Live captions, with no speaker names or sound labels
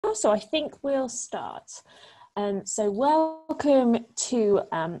sure, so I think we'll start. So welcome to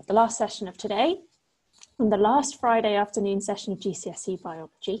the last session of today, and the last Friday afternoon session of GCSE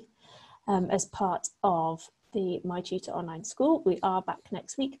Biology as part of the MyTutor online school. We are back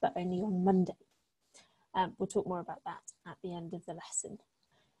next week, but only on Monday. We'll talk more about that at the end of the lesson.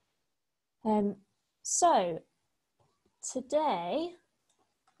 So today,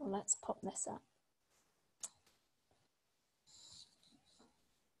 well, let's pop this up.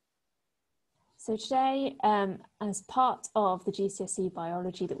 So today, as part of the GCSE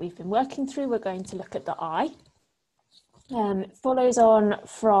Biology that we've been working through, we're going to look at the eye. It follows on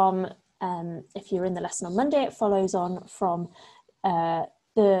from, if you're in the lesson on Monday, it follows on from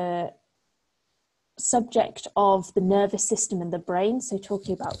the subject of the nervous system and the brain, so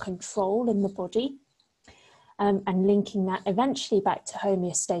talking about control in the body, and linking that eventually back to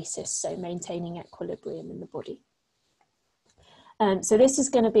homeostasis, so maintaining equilibrium in the body. So this is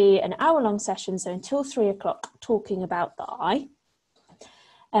going to be an hour-long session, so until 3 o'clock, talking about the eye.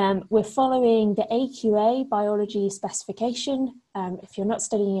 We're following the AQA biology specification. If you're not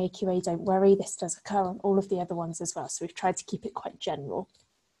studying AQA, don't worry, this does occur on all of the other ones as well, so we've tried to keep it quite general.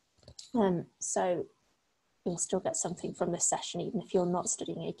 So you'll still get something from this session, even if you're not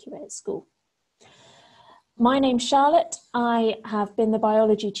studying AQA at school. My name's Charlotte. I have been the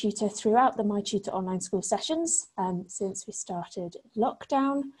biology tutor throughout the MyTutor online school sessions since we started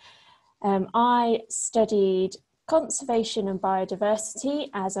lockdown. I studied conservation and biodiversity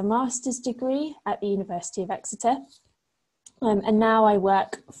as a master's degree at the University of Exeter. And now I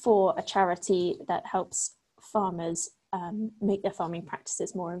work for a charity that helps farmers make their farming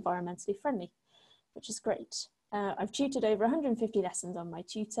practices more environmentally friendly, which is great. I've tutored over 150 lessons on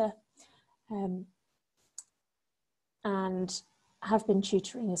MyTutor. And have been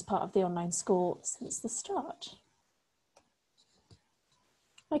tutoring as part of the online school since the start.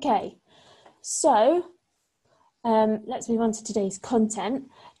 Okay, so let's move on to today's content.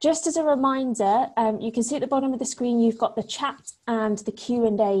 Just as a reminder, you can see at the bottom of the screen you've got the chat and the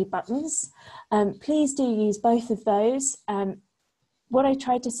Q&A buttons. Please do use both of those. What I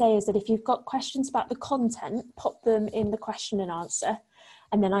tried to say is that if you've got questions about the content, pop them in the question and answer,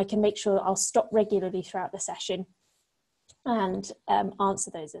 and then I can make sure I'll stop regularly throughout the session and answer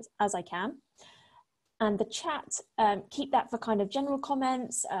those as I can. And the chat, keep that for kind of general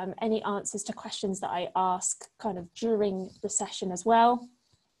comments, any answers to questions that I ask kind of during the session as well.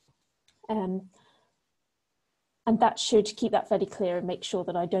 And that should keep that fairly clear and make sure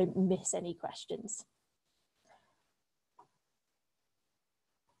that I don't miss any questions.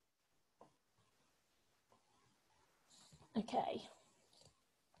 Okay.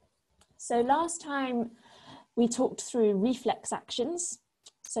 So last time, we talked through reflex actions.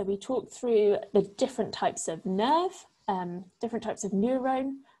 So we talked through the different types of nerve, different types of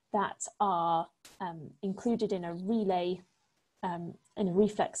neuron that are included in a relay, in a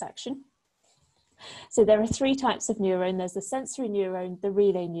reflex action. So there are 3 types of neuron. There's the sensory neuron, the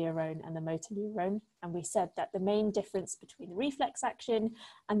relay neuron, and the motor neuron. And we said that the main difference between the reflex action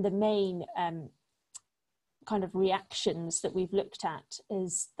and the main kind of reactions that we've looked at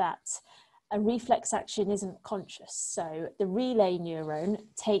is that a reflex action isn't conscious. So the relay neuron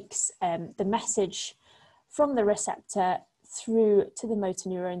takes the message from the receptor through to the motor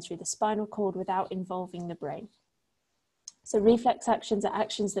neuron through the spinal cord without involving the brain. So reflex actions are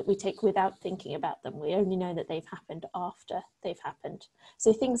actions that we take without thinking about them. We only know that they've happened after they've happened.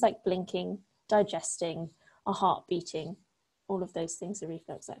 So things like blinking, digesting, our heart beating, all of those things are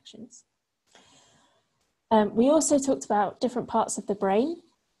reflex actions. We also talked about different parts of the brain.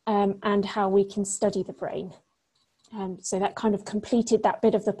 And how we can study the brain. So that kind of completed that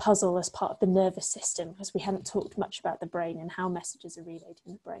bit of the puzzle as part of the nervous system, because we hadn't talked much about the brain and how messages are relayed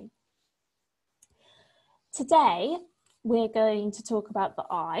in the brain. Today, we're going to talk about the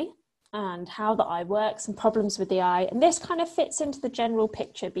eye and how the eye works and problems with the eye. And this kind of fits into the general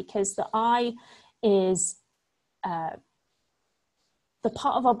picture because the eye is the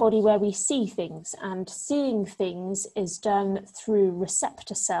part of our body where we see things, and seeing things is done through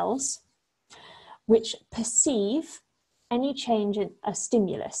receptor cells, which perceive any change in a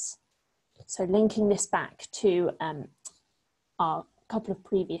stimulus. So linking this back to our couple of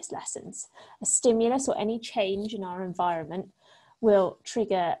previous lessons, a stimulus or any change in our environment will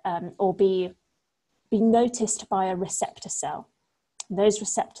trigger or be noticed by a receptor cell. And those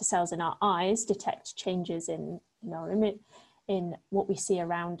receptor cells in our eyes detect changes in our image, in what we see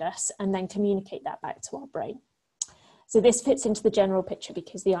around us, and then communicate that back to our brain. So this fits into the general picture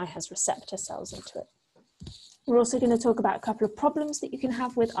because the eye has receptor cells into it. We're also going to talk about a couple of problems that you can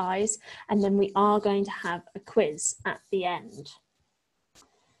have with eyes, and then we are going to have a quiz at the end.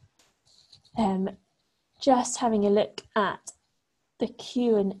 Just having a look at the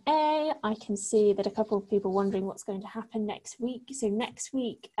Q&A, I can see that a couple of people wondering what's going to happen next week. So next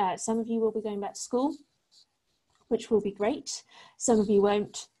week, some of you will be going back to school, which will be great. Some of you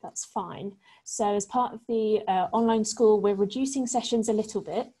won't, that's fine. So as part of the online school, we're reducing sessions a little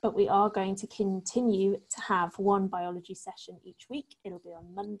bit, but we are going to continue to have one biology session each week. It'll be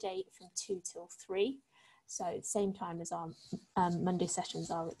on Monday from 2 till 3. So the same time as our Monday sessions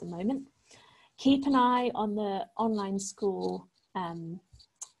are at the moment. Keep an eye on the online school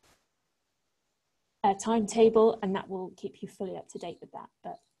timetable, and that will keep you fully up to date with that.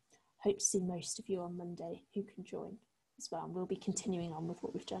 But hope to see most of you on Monday who can join as well. And we'll be continuing on with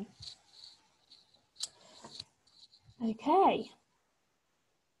what we've done. Okay.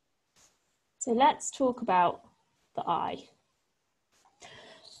 So let's talk about the eye.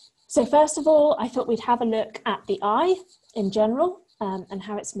 So first of all, I thought we'd have a look at the eye in general and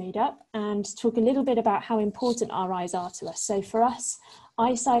how it's made up, and talk a little bit about how important our eyes are to us. So for us,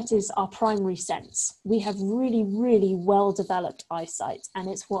 eyesight is our primary sense. We have really, really well developed eyesight, and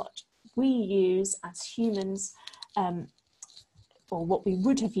it's what we use as humans, or what we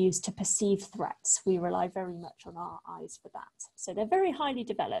would have used to perceive threats. We rely very much on our eyes for that. So they're very highly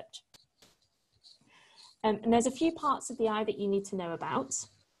developed. And there's a few parts of the eye that you need to know about.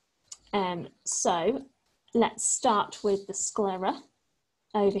 So let's start with the sclera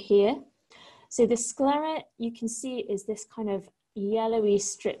over here. So the sclera, you can see, is this kind of yellowy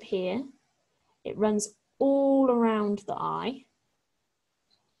strip here. It runs all around the eye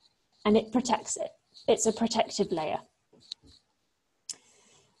and it protects it. It's a protective layer.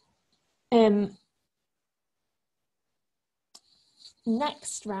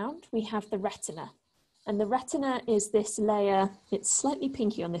 Next round, we have the retina. And the retina is this layer. It's slightly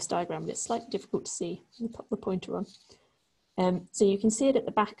pinky on this diagram, but it's slightly difficult to see. Let me pop the pointer on. So you can see it at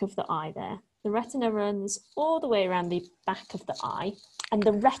the back of the eye there. The retina runs all the way around the back of the eye, and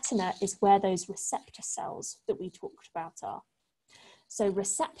the retina is where those receptor cells that we talked about are. So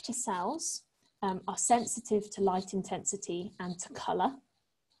receptor cells are sensitive to light intensity and to colour,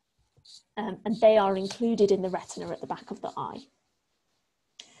 and they are included in the retina at the back of the eye.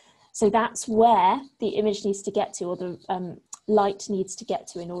 So that's where the image needs to get to, or the light needs to get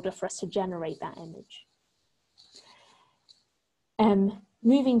to, in order for us to generate that image.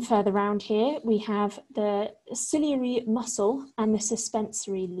 Moving further around here, we have the ciliary muscle and the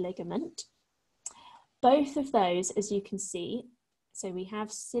suspensory ligament. Both of those, as you can see, so we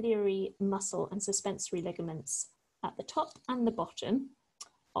have ciliary muscle and suspensory ligaments at the top and the bottom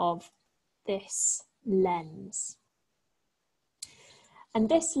of this lens. And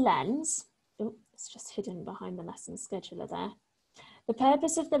this lens, oh, it's just hidden behind the lesson scheduler there. The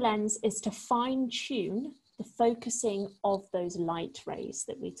purpose of the lens is to fine tune the focusing of those light rays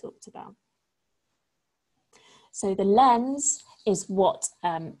that we talked about. So the lens is what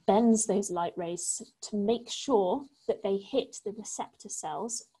bends those light rays to make sure that they hit the receptor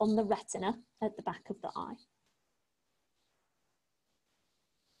cells on the retina at the back of the eye.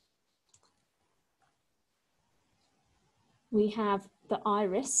 We have the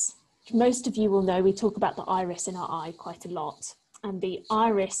iris. Most of you will know we talk about the iris in our eye quite a lot. And the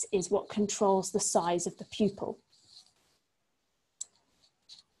iris is what controls the size of the pupil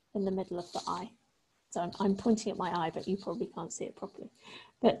in the middle of the eye. So I'm pointing at my eye, but you probably can't see it properly.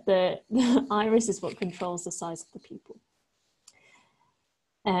 But the iris is what controls the size of the pupil.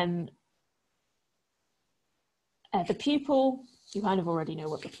 The pupil, you kind of already know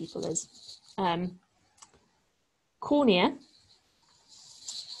what the pupil is. Cornea.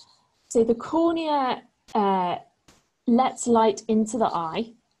 So the cornea lets light into the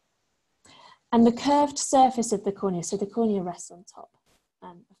eye, and the curved surface of the cornea, so the cornea rests on top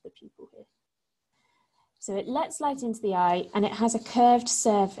of the pupil here. So it lets light into the eye, and it has a curved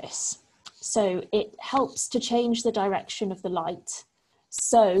surface. So it helps to change the direction of the light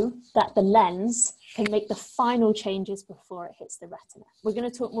so that the lens can make the final changes before it hits the retina. We're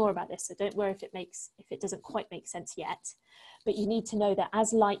going to talk more about this, so don't worry if it doesn't quite make sense yet. But you need to know that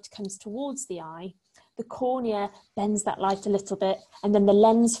as light comes towards the eye, the cornea bends that light a little bit, and then the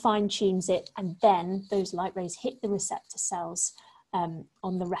lens fine-tunes it, and then those light rays hit the receptor cells on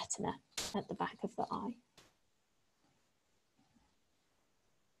the retina at the back of the eye.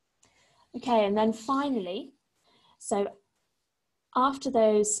 Okay, and then finally, so after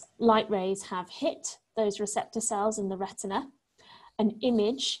those light rays have hit those receptor cells in the retina, an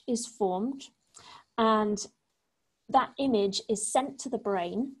image is formed, and that image is sent to the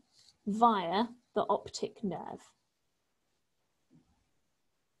brain via the optic nerve.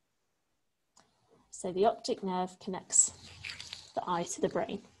 So the optic nerve connects the eye to the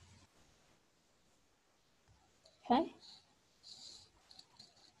brain. Okay.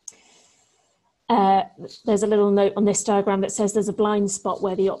 There's a little note on this diagram that says there's a blind spot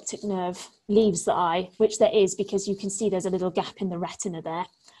where the optic nerve leaves the eye, which there is because you can see there's a little gap in the retina there.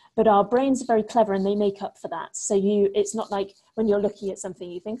 But our brains are very clever and they make up for that. So it's not like when you're looking at something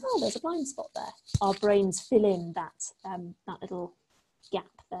you think, oh, there's a blind spot there. Our brains fill in that, that little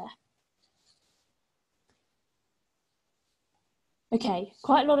gap there. Okay,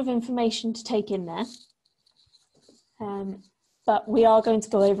 quite a lot of information to take in there. But we are going to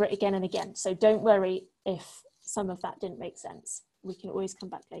go over it again and again. So don't worry if some of that didn't make sense. We can always come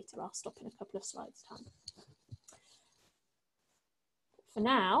back later. I'll stop in a couple of slides' time. For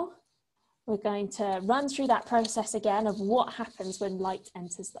now, we're going to run through that process again of what happens when light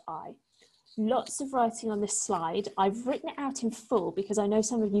enters the eye. Lots of writing on this slide. I've written it out in full because I know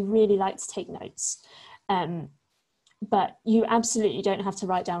some of you really like to take notes. But you absolutely don't have to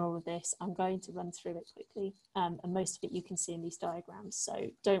write down all of this. I'm going to run through it quickly. And most of it you can see in these diagrams.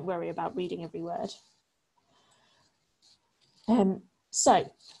 So don't worry about reading every word.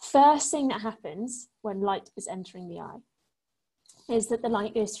 So first thing that happens when light is entering the eye is that the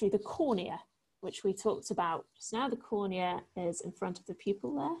light goes through the cornea, which we talked about just now. The cornea is in front of the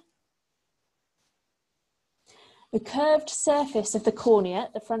pupil there. The curved surface of the cornea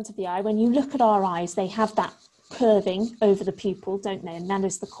at the front of the eye, when you look at our eyes, they have that curving over the pupil, don't they? And that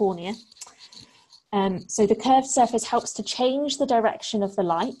is the cornea. So the curved surface helps to change the direction of the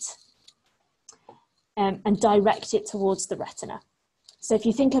light and direct it towards the retina. So if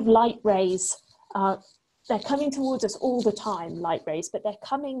you think of light rays, they're coming towards us all the time, light rays, but they're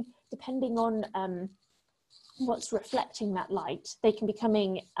coming depending on what's reflecting that light. They can be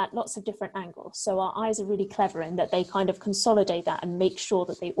coming at lots of different angles. So our eyes are really clever in that they kind of consolidate that and make sure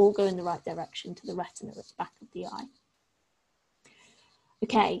that they all go in the right direction to the retina at the back of the eye.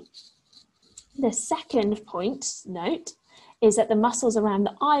 Okay, the second note is that the muscles around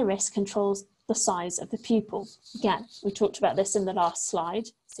the iris controls the size of the pupil. Again, we talked about this in the last slide,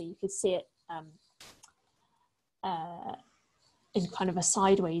 so you could see it in kind of a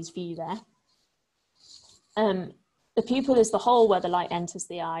sideways view there. The pupil is the hole where the light enters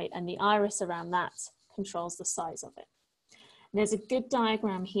the eye, and the iris around that controls the size of it. And there's a good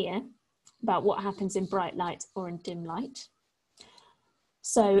diagram here about what happens in bright light or in dim light.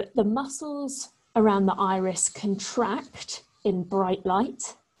 So the muscles around the iris contract in bright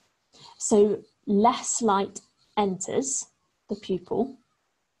light, so less light enters the pupil.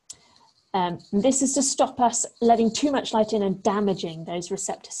 This is to stop us letting too much light in and damaging those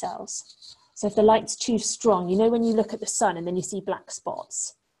receptor cells. So if the light's too strong, you know when you look at the sun and then you see black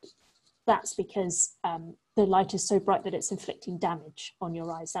spots, that's because the light is so bright that it's inflicting damage on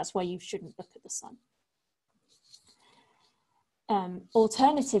your eyes. That's why you shouldn't look at the sun.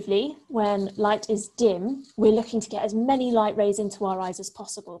 Alternatively, when light is dim, we're looking to get as many light rays into our eyes as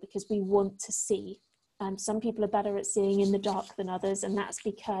possible because we want to see. Some people are better at seeing in the dark than others, and that's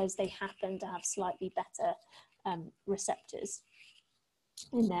because they happen to have slightly better receptors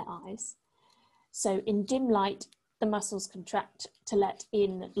in their eyes. So in dim light, the muscles contract to let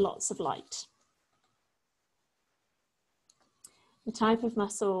in lots of light. The type of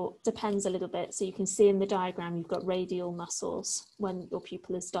muscle depends a little bit. So you can see in the diagram, you've got radial muscles when your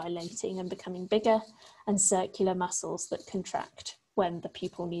pupil is dilating and becoming bigger, and circular muscles that contract when the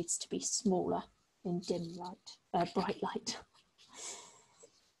pupil needs to be smaller in dim light, bright light.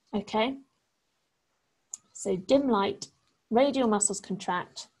 Okay. So dim light, radial muscles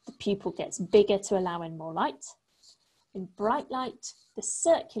contract, the pupil gets bigger to allow in more light. In bright light, the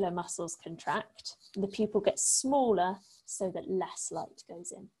circular muscles contract and the pupil gets smaller so that less light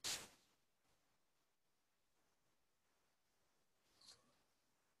goes in.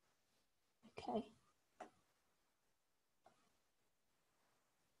 Okay.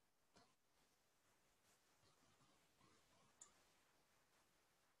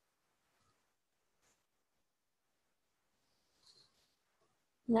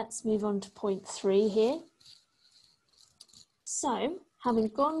 Let's move on to point 3 here. So, having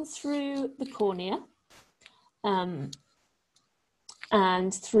gone through the cornea and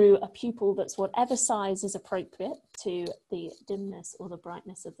through a pupil that's whatever size is appropriate to the dimness or the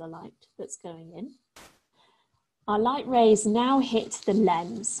brightness of the light that's going in, our light rays now hit the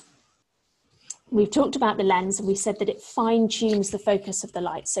lens. We've talked about the lens and we said that it fine-tunes the focus of the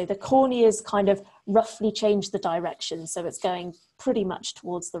light. So the corneas kind of roughly change the direction, so it's going pretty much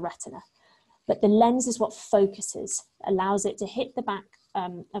towards the retina. But the lens is what focuses, allows it to hit the back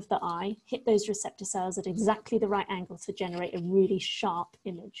of the eye, hit those receptor cells at exactly the right angle to generate a really sharp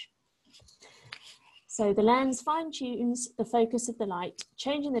image. So the lens fine-tunes the focus of the light,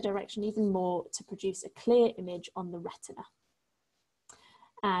 changing the direction even more to produce a clear image on the retina.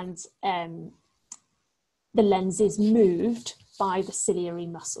 And the lens is moved by the ciliary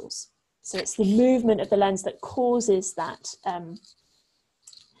muscles. So it's the movement of the lens that causes that,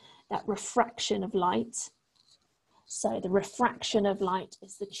 that refraction of light. So the refraction of light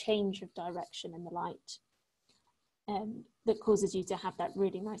is the change of direction in the light that causes you to have that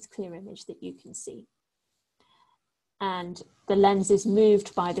really nice clear image that you can see. And the lens is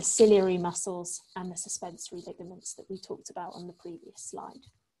moved by the ciliary muscles and the suspensory ligaments that we talked about on the previous slide.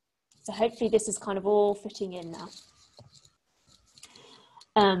 So hopefully this is kind of all fitting in now.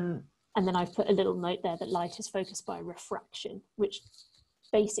 And then I've put a little note there that light is focused by refraction, which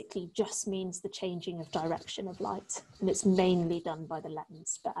basically just means the changing of direction of light. And it's mainly done by the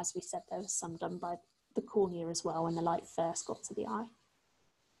lens, but as we said, there was some done by the cornea as well when the light first got to the eye.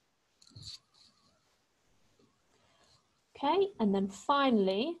 Okay, and then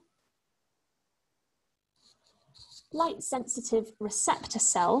finally, light-sensitive receptor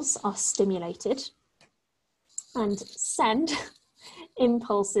cells are stimulated and send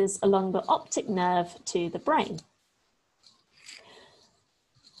impulses along the optic nerve to the brain.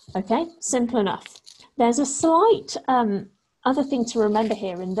 Okay, simple enough. There's a slight other thing to remember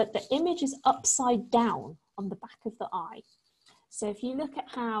here in that the image is upside down on the back of the eye. So if you look at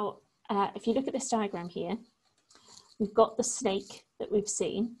how, if you look at this diagram here, we've got the snake that we've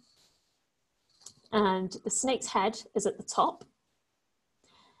seen, and the snake's head is at the top.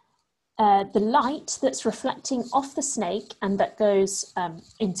 The light that's reflecting off the snake and that goes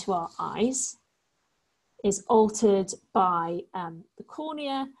into our eyes is altered by the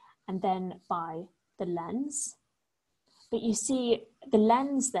cornea and then by the lens. But you see the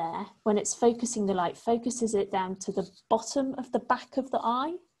lens there, when it's focusing the light, focuses it down to the bottom of the back of the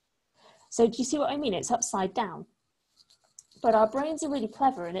eye. So do you see what I mean? It's upside down. But our brains are really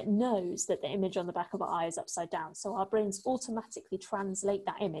clever and it knows that the image on the back of our eye is upside down. So our brains automatically translate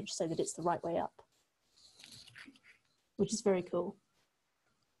that image so that it's the right way up, which is very cool.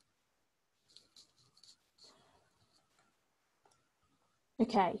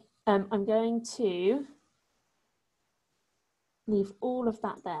 Okay, I'm going to leave all of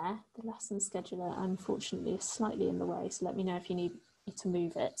that there. The lesson scheduler, unfortunately, is slightly in the way, so let me know if you need me to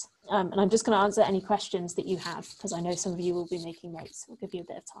move it. And I'm just going to answer any questions that you have, because I know some of you will be making notes. We'll give you a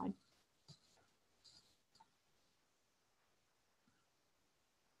bit of time.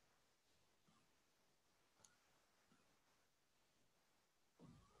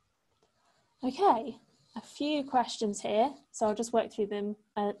 Okay, a few questions here, so I'll just work through them.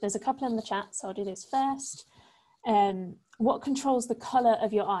 There's a couple in the chat, so I'll do this first. What controls the colour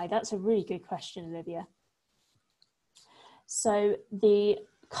of your eye? That's a really good question, Olivia. So the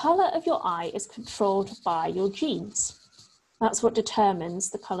colour of your eye is controlled by your genes. That's what determines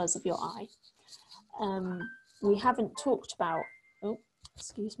the colours of your eye. We haven't talked about,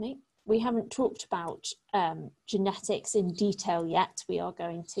 we haven't talked about genetics in detail yet. We are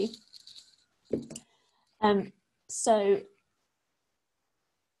going to. So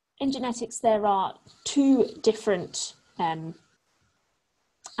in genetics, there are two different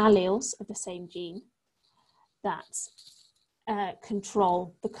alleles of the same gene that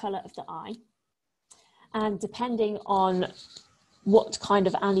control the colour of the eye. And depending on what kind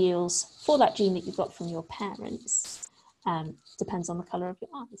of alleles for that gene that you've got from your parents, depends on the colour of your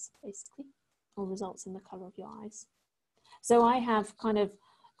eyes, basically, or results in the colour of your eyes. So I have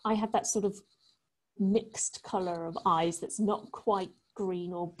that sort of mixed colour of eyes that's not quite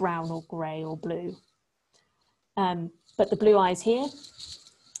green or brown or grey or blue. But the blue eyes here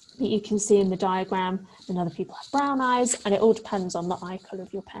that you can see in the diagram, and other people have brown eyes, and it all depends on the eye colour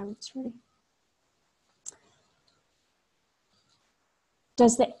of your parents, really.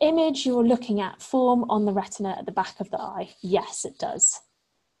 Does the image you're looking at form on the retina at the back of the eye? Yes, it does.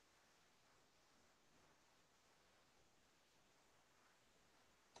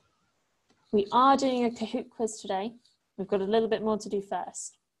 We are doing a Kahoot quiz today. We've got a little bit more to do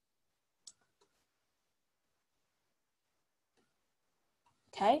first.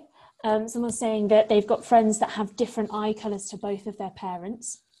 Okay, someone's saying that they've got friends that have different eye colours to both of their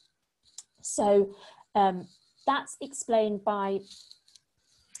parents. So that's explained by,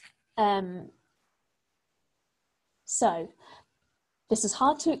 so this is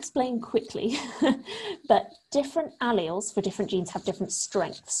hard to explain quickly, but different alleles for different genes have different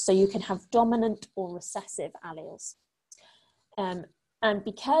strengths. So you can have dominant or recessive alleles. And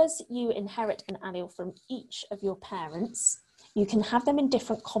because you inherit an allele from each of your parents, you can have them in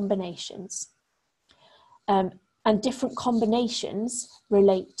different combinations. And different combinations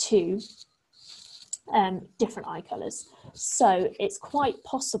relate to different eye colours. So it's quite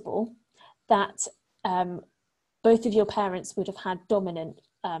possible that both of your parents would have had dominant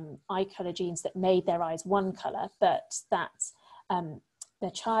eye colour genes that made their eyes one colour, but that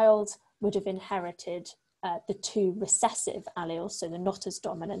their child would have inherited the two recessive alleles, so they're not as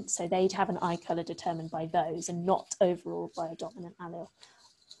dominant, so they'd have an eye colour determined by those and not overall by a dominant allele.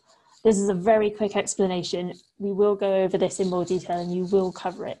 This is a very quick explanation. We will go over this in more detail and you will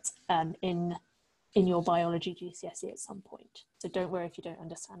cover it in your biology GCSE at some point. So don't worry if you don't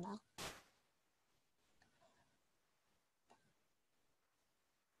understand now.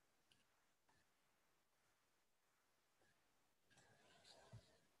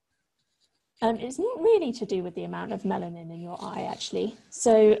 It's not really to do with the amount of melanin in your eye, actually.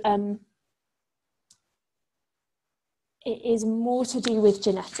 So it is more to do with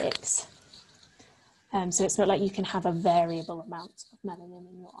genetics. So it's not like you can have a variable amount of melanin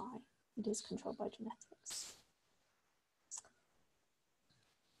in your eye. It is controlled by genetics.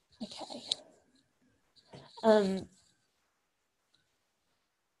 Okay.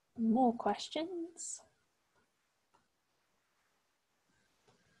 More questions?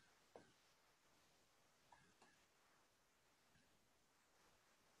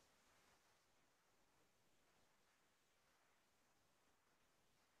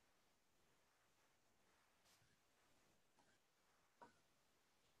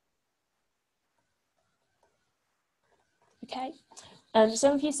 Okay,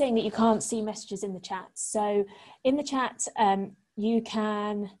 some of you are saying that you can't see messages in the chat. So in the chat, you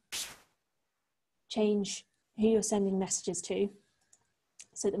can change who you're sending messages to.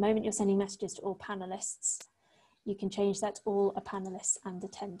 So at the moment you're sending messages to all panelists. You can change that to all panelists and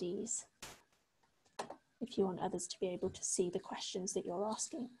attendees if you want others to be able to see the questions that you're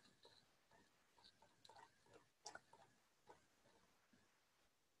asking.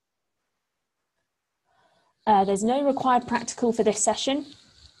 There's no required practical for this session.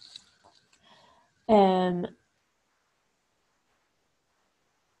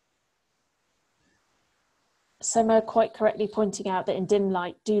 Some are quite correctly pointing out that in dim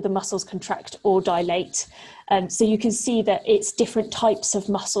light, do the muscles contract or dilate? So you can see that it's different types of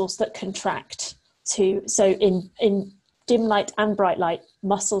muscles that contract too. So in dim light and bright light,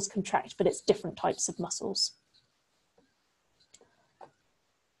 muscles contract, but it's different types of muscles.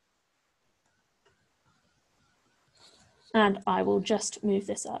 And I will just move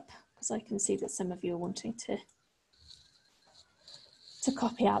this up because I can see that some of you are wanting to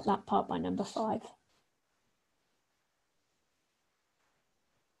copy out that part by number 5.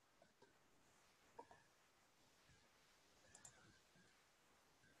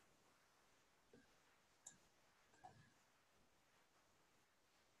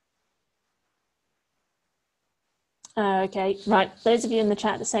 Okay, right. Those of you in the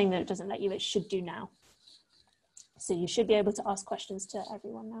chat that are saying that it doesn't let you, it should do now. So you should be able to ask questions to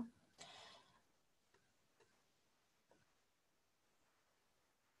everyone now.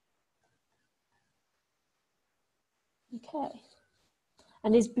 Okay.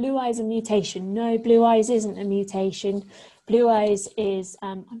 And is blue eyes a mutation? No, blue eyes isn't a mutation. Blue eyes is,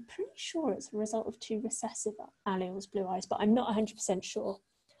 I'm pretty sure it's a result of 2 recessive alleles, blue eyes, but I'm not 100% sure.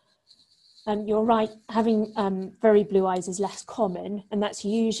 You're right, having very blue eyes is less common, and that's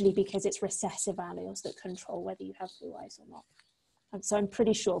usually because it's recessive alleles that control whether you have blue eyes or not. So I'm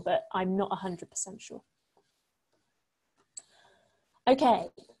pretty sure, but I'm not 100% sure. Okay,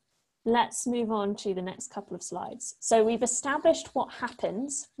 let's move on to the next couple of slides. So we've established what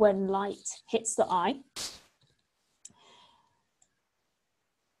happens when light hits the eye.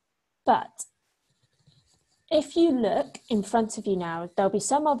 But if you look in front of you now, there'll be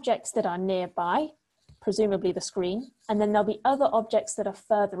some objects that are nearby, presumably the screen, and then there'll be other objects that are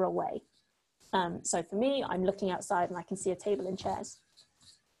further away. So for me, I'm looking outside and I can see a table and chairs.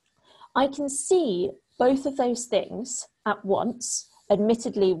 I can see both of those things at once.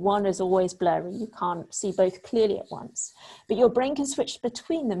 Admittedly, one is always blurry. You can't see both clearly at once, but your brain can switch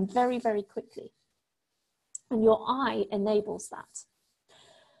between them very, very quickly. And your eye enables that.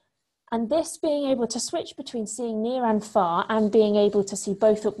 And this being able to switch between seeing near and far and being able to see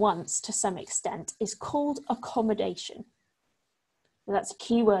both at once to some extent is called accommodation. So that's a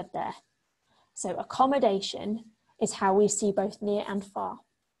key word there. So accommodation is how we see both near and far.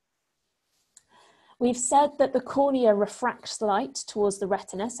 We've said that the cornea refracts light towards the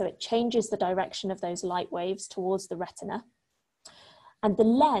retina, so it changes the direction of those light waves towards the retina. And the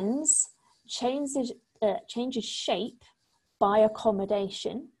lens changes shape by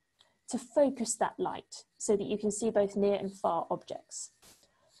accommodation to focus that light so that you can see both near and far objects.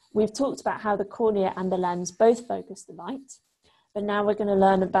 We've talked about how the cornea and the lens both focus the light, but now we're going to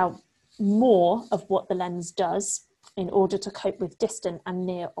learn about more of what the lens does in order to cope with distant and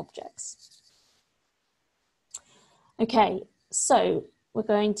near objects. Okay, so we're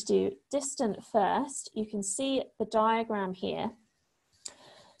going to do distant first. You can see the diagram here.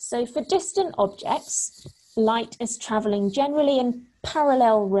 So for distant objects, light is traveling generally in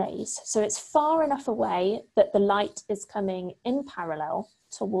parallel rays. So it's far enough away that the light is coming in parallel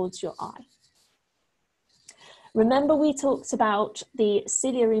towards your eye. Remember we talked about the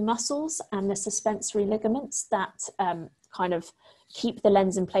ciliary muscles and the suspensory ligaments that kind of keep the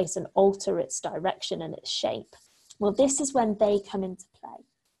lens in place and alter its direction and its shape. Well, this is when they come into play.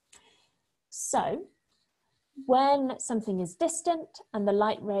 So when something is distant and the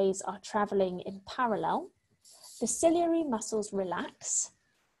light rays are traveling in parallel, the ciliary muscles relax,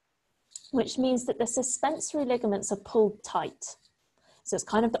 which means that the suspensory ligaments are pulled tight. So it's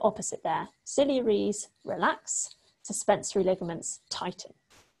kind of the opposite there. Ciliaries relax, suspensory ligaments tighten.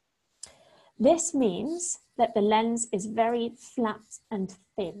 This means that the lens is very flat and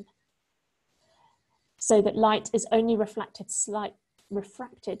thin, so that light is only refracted slightly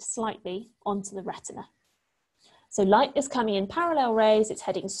onto the retina. So light is coming in parallel rays, it's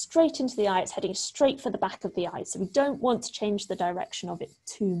heading straight into the eye, it's heading straight for the back of the eye. So we don't want to change the direction of it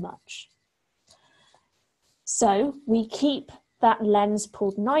too much. So we keep that lens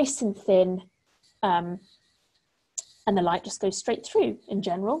pulled nice and thin, and the light just goes straight through in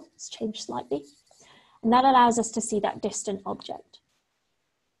general. It's changed slightly. And that allows us to see that distant object.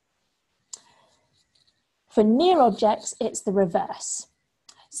 For near objects, it's the reverse.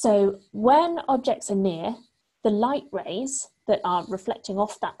 So when objects are near, the light rays that are reflecting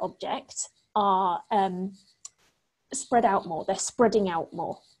off that object are spread out more, they're spreading out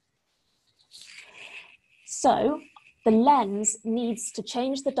more. So the lens needs to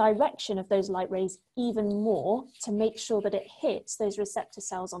change the direction of those light rays even more to make sure that it hits those receptor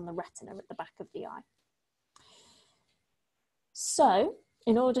cells on the retina at the back of the eye. So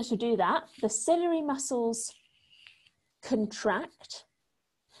in order to do that, the ciliary muscles contract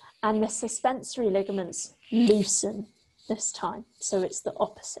and the suspensory ligaments loosen this time. So it's the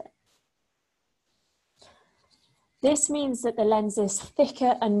opposite. This means that the lens is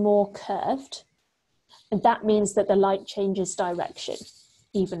thicker and more curved, and that means that the light changes direction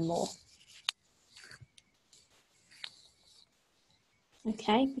even more.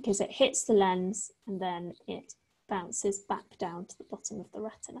 Okay, because it hits the lens and then it bounces back down to the bottom of the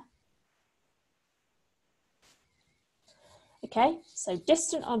retina. Okay, so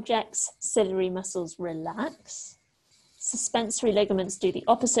distant objects, ciliary muscles relax. Suspensory ligaments do the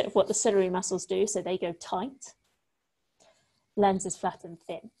opposite of what the ciliary muscles do, so they go tight. Lens is flat and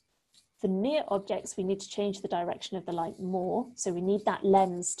thin. For near objects, we need to change the direction of the light more, so we need that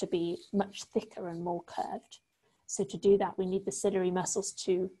lens to be much thicker and more curved. So to do that, we need the ciliary muscles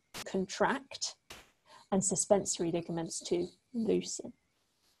to contract and suspensory ligaments to loosen.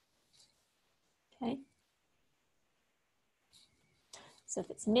 Okay. So if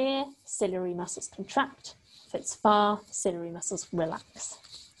it's near, ciliary muscles contract. If it's far, ciliary muscles relax.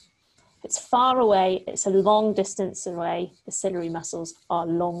 If it's far away, it's a long distance away, the ciliary muscles are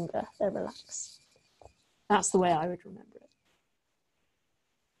longer, they're relaxed. That's the way I would remember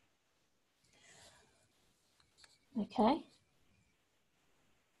it. Okay.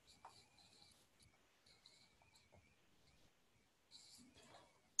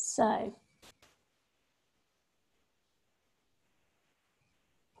 So,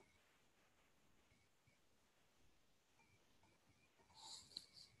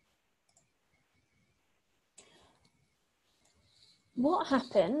 what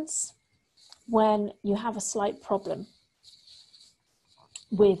happens when you have a slight problem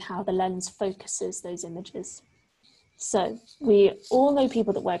with how the lens focuses those images? So we all know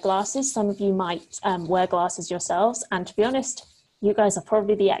people that wear glasses. Some of you might wear glasses yourselves. And to be honest, you guys are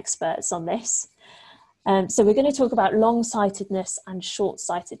probably the experts on this. So we're going to talk about long-sightedness and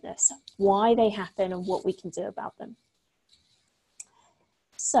short-sightedness, why they happen and what we can do about them.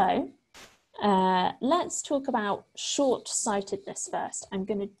 So let's talk about short-sightedness first. I'm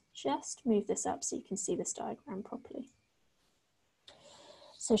going to just move this up so you can see this diagram properly.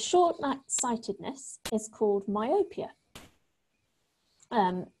 So short-sightedness is called myopia.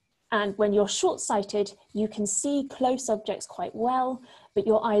 And when you're short-sighted, you can see close objects quite well, but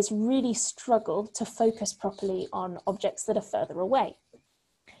your eyes really struggle to focus properly on objects that are further away.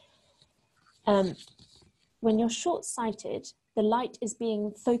 When you're short-sighted, the light is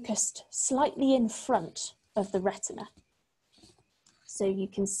being focused slightly in front of the retina. So you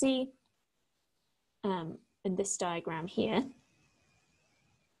can see in this diagram here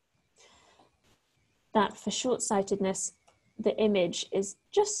that for short-sightedness, the image is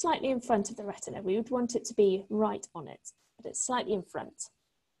just slightly in front of the retina. We would want it to be right on it, but it's slightly in front.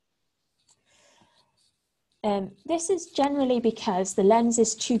 This is generally because the lens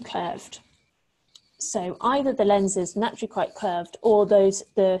is too curved. So either the lens is naturally quite curved, or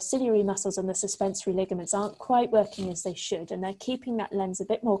the ciliary muscles and the suspensory ligaments aren't quite working as they should, and they're keeping that lens a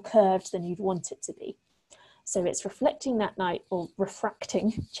bit more curved than you'd want it to be. So it's reflecting that light, or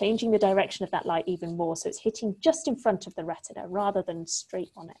refracting, changing the direction of that light even more. So it's hitting just in front of the retina rather than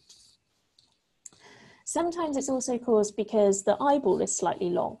straight on it. Sometimes it's also caused because the eyeball is slightly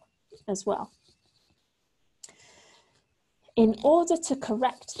long as well. In order to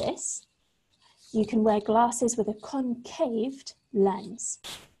correct this, you can wear glasses with a concaved lens.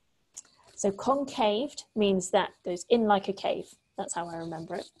 So concaved means that goes in like a cave. That's how I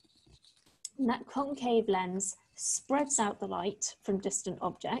remember it. And that concave lens spreads out the light from distant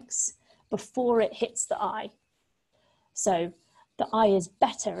objects before it hits the eye. So the eye is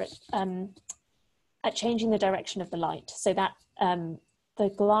better at changing the direction of the light, so that the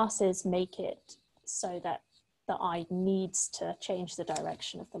glasses make it so that the eye needs to change the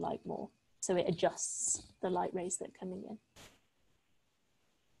direction of the light more. So it adjusts the light rays that are coming in.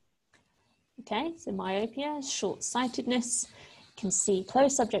 Okay, so myopia is short-sightedness. You can see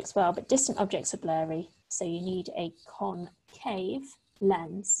close objects well, but distant objects are blurry. So you need a concave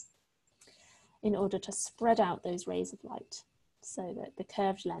lens in order to spread out those rays of light so that the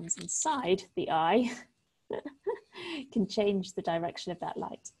curved lens inside the eye can change the direction of that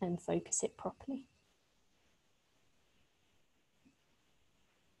light and focus it properly.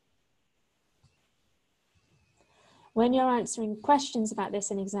 When you're answering questions about this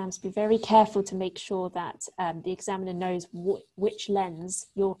in exams, be very careful to make sure that the examiner knows which lens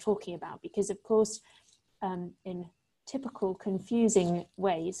you're talking about, because of course, in typical confusing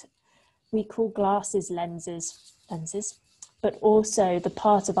ways, we call glasses lenses, but also the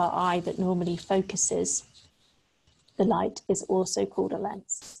part of our eye that normally focuses the light is also called a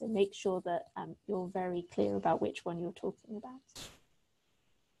lens. So make sure that you're very clear about which one you're talking about.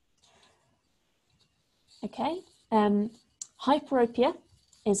 Okay. Hyperopia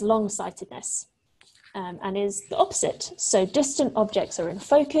is long-sightedness and is the opposite. So distant objects are in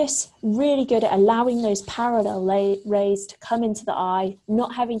focus, really good at allowing those parallel rays to come into the eye,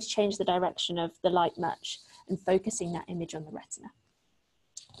 not having to change the direction of the light much and focusing that image on the retina.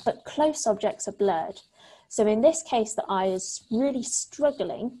 But close objects are blurred. So in this case, the eye is really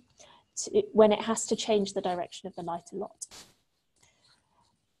struggling when it has to change the direction of the light a lot.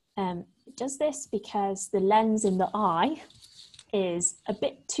 It does this because the lens in the eye is a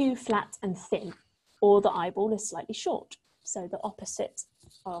bit too flat and thin, or the eyeball is slightly short, so the opposite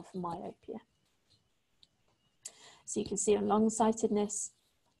of myopia. So you can see on long-sightedness,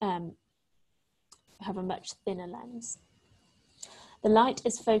 have a much thinner lens. The light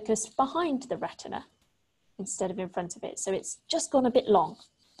is focused behind the retina instead of in front of it, so it's just gone a bit long.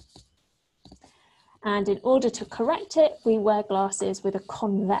 And in order to correct it, we wear glasses with a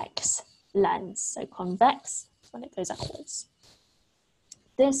convex lens. So convex is when it goes outwards.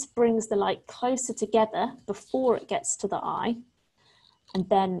 This brings the light closer together before it gets to the eye. And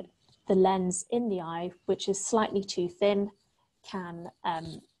then the lens in the eye, which is slightly too thin, can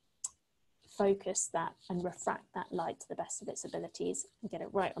focus that and refract that light to the best of its abilities and get it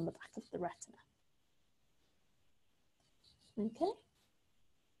right on the back of the retina. Okay.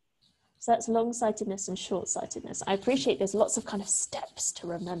 So that's long-sightedness and short-sightedness. I appreciate there's lots of kind of steps to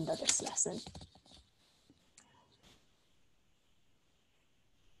remember this lesson.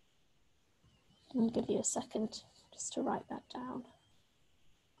 I'll give you a second just to write that down.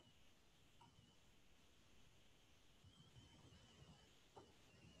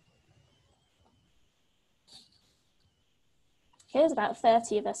 There's about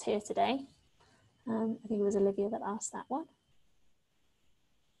 30 of us here today. I think it was Olivia that asked that one.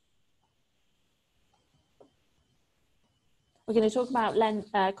 We're going to talk about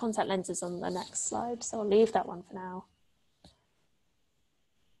contact lenses on the next slide, so I'll leave that one for now.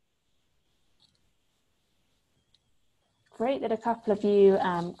 Great that a couple of you,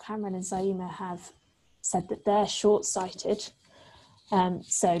 Cameron and Zaima, have said that they're short-sighted.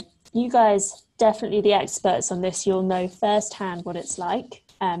 So you guys, definitely the experts on this, you'll know firsthand what it's like,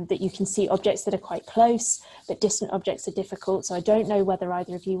 that you can see objects that are quite close, but distant objects are difficult. So I don't know whether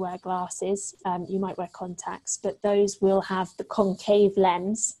either of you wear glasses. You might wear contacts, but those will have the concave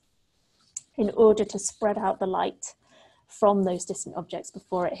lens in order to spread out the light from those distant objects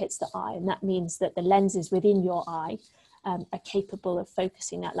before it hits the eye. And that means that the lenses within your eye are capable of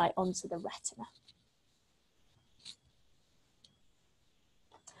focusing that light onto the retina.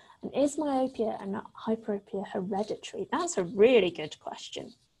 And is myopia and hyperopia hereditary? That's a really good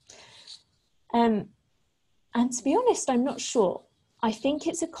question. And to be honest, I'm not sure. I think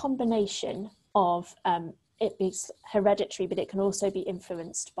it's a combination of it being hereditary, but it can also be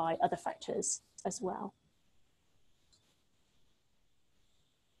influenced by other factors as well.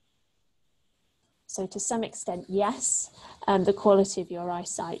 So to some extent, yes, the quality of your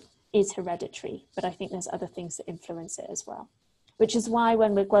eyesight is hereditary, but I think there's other things that influence it as well, which is why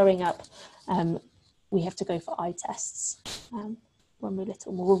when we're growing up, we have to go for eye tests when we're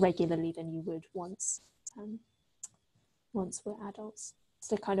little, more regularly than you would once we're adults,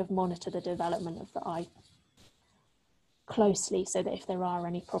 to kind of monitor the development of the eye closely so that if there are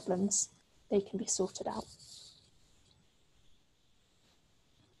any problems, they can be sorted out.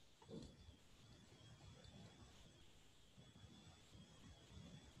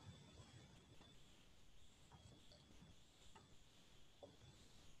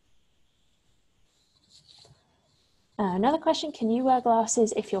 Another question, can you wear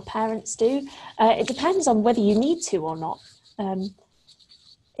glasses if your parents do? It depends on whether you need to or not.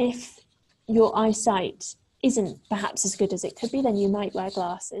 If your eyesight isn't perhaps as good as it could be, then you might wear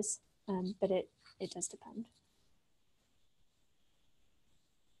glasses, but it does depend.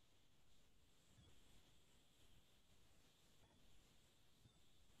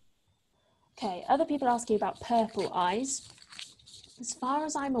 Okay, other people asking about purple eyes. As far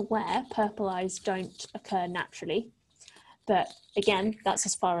as I'm aware, purple eyes don't occur naturally. But again, that's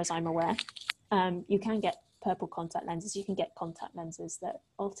as far as I'm aware. You can get purple contact lenses. You can get contact lenses that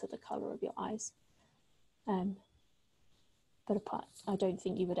alter the colour of your eyes. But apart, I don't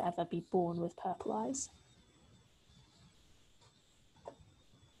think you would ever be born with purple eyes.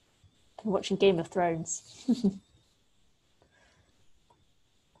 I'm watching Game of Thrones.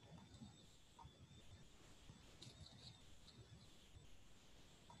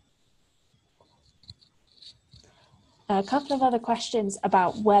 A couple of other questions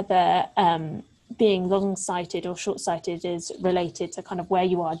about whether being long-sighted or short-sighted is related to kind of where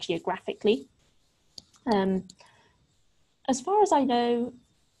you are geographically. As far as I know,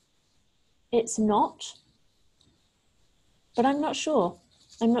 it's not, but I'm not sure.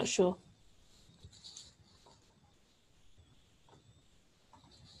 I'm not sure.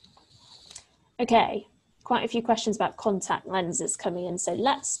 Okay, quite a few questions about contact lenses coming in, so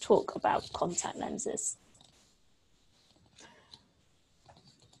let's talk about contact lenses.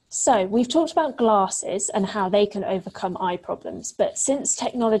 So we've talked about glasses and how they can overcome eye problems, but since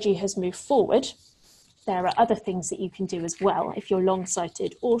technology has moved forward, there are other things that you can do as well if you're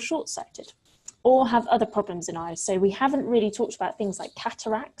long-sighted or short-sighted, or have other problems in eyes. So we haven't really talked about things like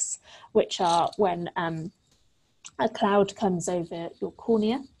cataracts, which are when a cloud comes over your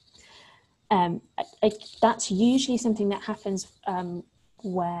cornea. That's usually something that happens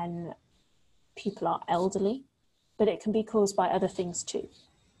when people are elderly, but it can be caused by other things too.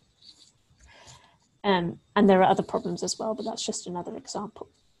 And there are other problems as well, but that's just another example.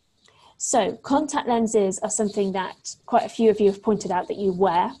 So contact lenses are something that quite a few of you have pointed out that you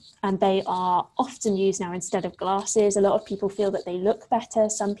wear, and they are often used now instead of glasses. A lot of people feel that they look better.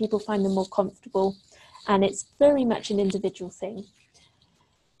 Some people find them more comfortable, and it's very much an individual thing.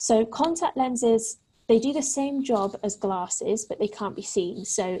 So contact lenses, they do the same job as glasses, but they can't be seen.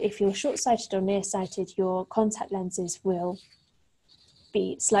 So if you're short-sighted or nearsighted, your contact lenses will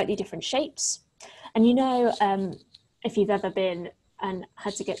be slightly different shapes. And you know, if you've ever been and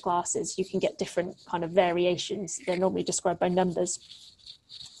had to get glasses, you can get different kind of variations. They're normally described by numbers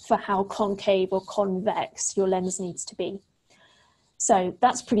for how concave or convex your lens needs to be. So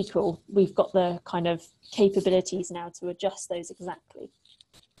that's pretty cool. We've got the kind of capabilities now to adjust those exactly.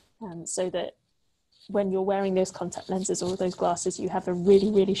 So that when you're wearing those contact lenses or those glasses, you have a really,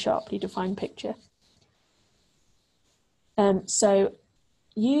 really sharply defined picture. So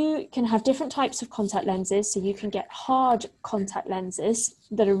you can have different types of contact lenses. So you can get hard contact lenses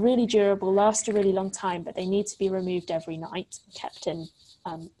that are really durable, last a really long time, but they need to be removed every night, kept in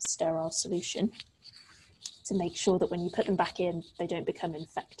sterile solution to make sure that when you put them back in, they don't become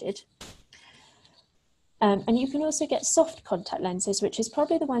infected. And you can also get soft contact lenses, which is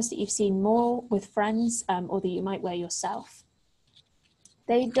probably the ones that you've seen more with friends or that you might wear yourself.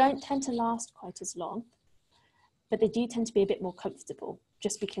 They don't tend to last quite as long, but they do tend to be a bit more comfortable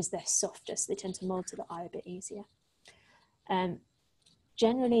just because they're softer, so they tend to mold to the eye a bit easier.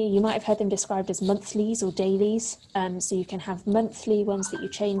 Generally, you might have heard them described as monthlies or dailies. So you can have monthly ones that you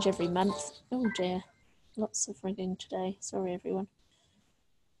change every month. Oh dear, lots of ringing today. Sorry, everyone.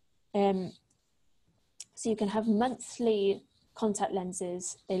 So you can have monthly contact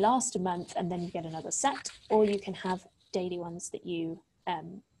lenses. They last a month and then you get another set, or you can have daily ones that you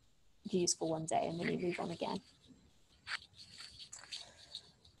useful one day and then you move on again.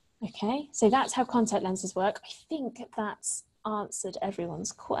 Okay, so that's how contact lenses work. I think that's answered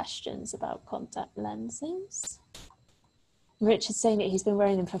everyone's questions about contact lenses. Richard's saying that he's been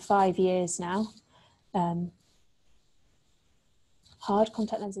wearing them for 5 years now. Hard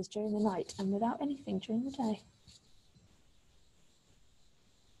contact lenses during the night and without anything during the day.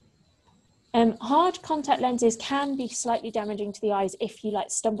 Hard contact lenses can be slightly damaging to the eyes if you like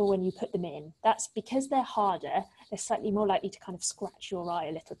stumble when you put them in. That's because they're harder, they're slightly more likely to kind of scratch your eye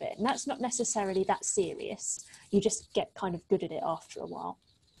a little bit. And that's not necessarily that serious. You just get kind of good at it after a while.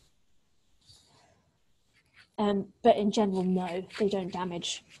 But in general, no, they don't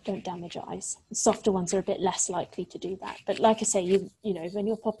damage eyes. Softer ones are a bit less likely to do that. But like I say, you know, when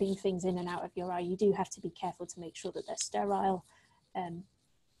you're popping things in and out of your eye, you do have to be careful to make sure that they're sterile.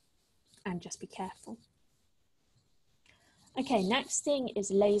 And just be careful. Okay, next thing is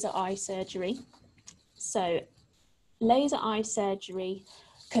laser eye surgery. So laser eye surgery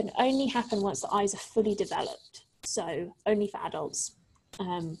can only happen once the eyes are fully developed, so only for adults.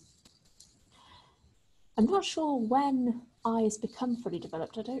 I'm not sure when eyes become fully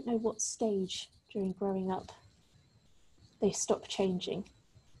developed. I don't know what stage during growing up they stop changing.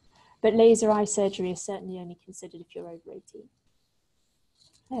 But laser eye surgery is certainly only considered if you're over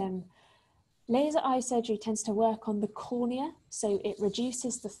 18. Laser eye surgery tends to work on the cornea, so it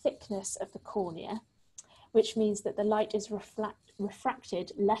reduces the thickness of the cornea, which means that the light is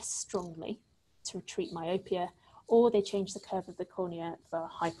refracted less strongly to treat myopia, or they change the curve of the cornea for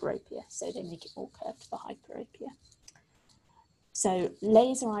hyperopia, so they make it more curved for hyperopia. So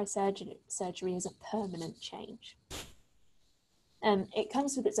laser eye surgery is a permanent change. It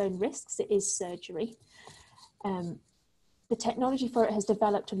comes with its own risks. It is surgery. The technology for it has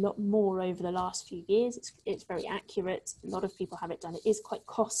developed a lot more over the last few years. It's very accurate. A lot of people have it done. It is quite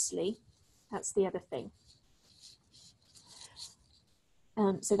costly. That's the other thing.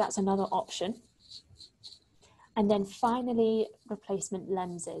 So that's another option. And then finally, replacement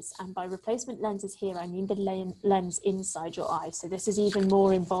lenses. And by replacement lenses here, I mean the lens inside your eye. So this is even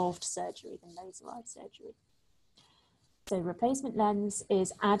more involved surgery than laser eye surgery. So replacement lens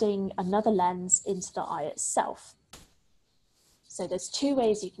is adding another lens into the eye itself. So there's two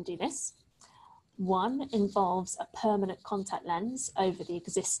ways you can do this. One involves a permanent contact lens over the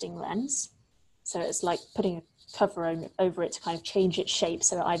existing lens. So it's like putting a cover over it to kind of change its shape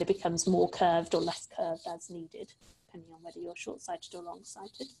so it either becomes more curved or less curved as needed, depending on whether you're short-sighted or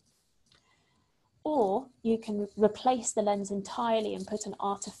long-sighted. Or you can replace the lens entirely and put an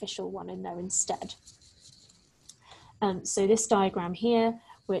artificial one in there instead. So this diagram here,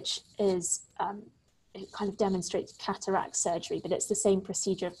 which is it kind of demonstrates cataract surgery, but it's the same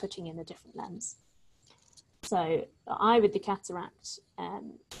procedure of putting in a different lens. So the eye with the cataract,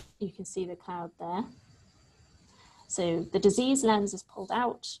 you can see the cloud there. So the diseased lens is pulled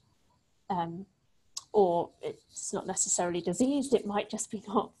out, or it's not necessarily diseased, it might just be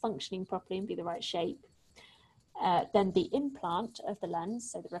not functioning properly and be the right shape. Then the implant of the lens,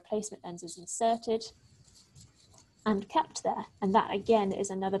 so the replacement lens, is inserted and kept there. And that again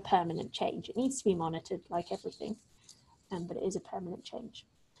is another permanent change. It needs to be monitored like everything, but it is a permanent change.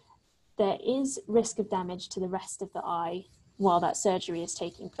 There is risk of damage to the rest of the eye while that surgery is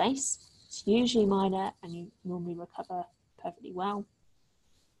taking place. It's usually minor and you normally recover perfectly well.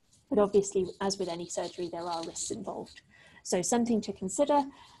 But obviously, as with any surgery, there are risks involved. So something to consider,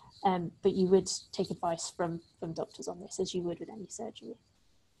 but you would take advice from doctors on this as you would with any surgery.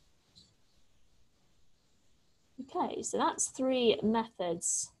 Okay, so that's 3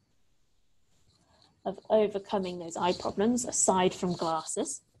 methods of overcoming those eye problems aside from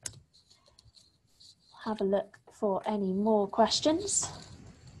glasses. Have a look for any more questions.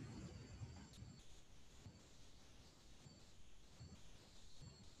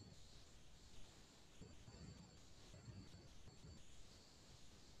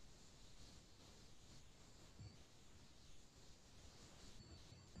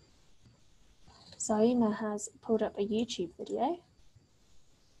 Saima has pulled up a YouTube video.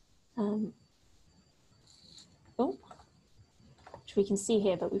 Which we can see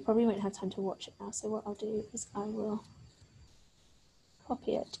here, but we probably won't have time to watch it now. So what I'll do is I will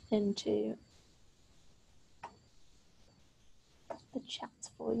copy it into the chat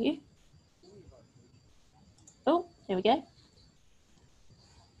for you. Oh, here we go.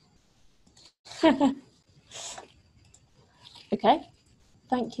 Okay,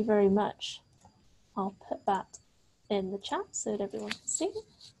 thank you very much. I'll put that in the chat so that everyone can see.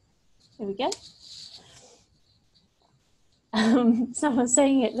 Here we go. Someone's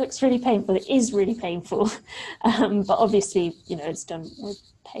saying it looks really painful. It is really painful, but obviously, you know, it's done with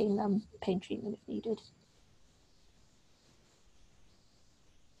pain treatment if needed.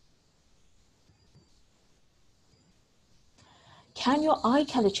 Can your eye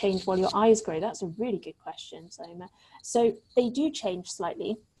colour change while your eyes grow? That's a really good question, Soma. So they do change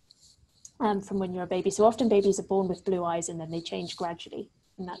slightly from when you're a baby. So often babies are born with blue eyes and then they change gradually,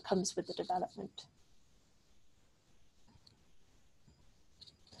 and that comes with the development.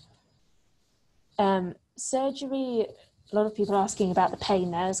 Surgery, a lot of people are asking about the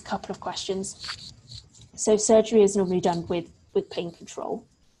pain. There's a couple of questions. So surgery is normally done with pain control,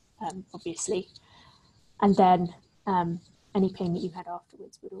 obviously. And then any pain that you had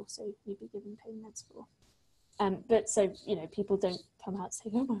afterwards would also you'd be given pain meds for. But so, you know, people don't come out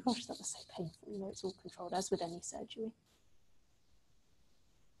saying, oh my gosh, that was so painful. You know, it's all controlled as with any surgery.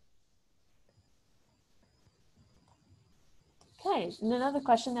 Okay, and another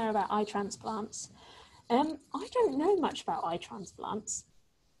question there about eye transplants. I don't know much about eye transplants.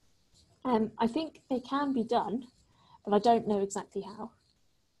 I think they can be done, but I don't know exactly how.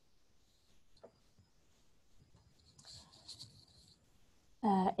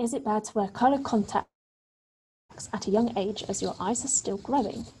 Is it bad to wear colour contacts at a young age as your eyes are still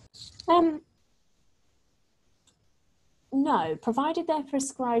growing? No, provided they're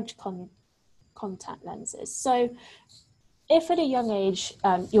prescribed contact lenses. So if at a young age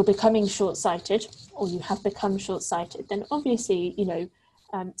you're becoming short-sighted or you have become short-sighted, then obviously, you know,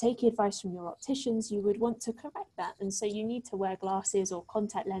 taking advice from your opticians, you would want to correct that. And so you need to wear glasses or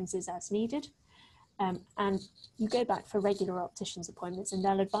contact lenses as needed. And you go back for regular opticians appointments and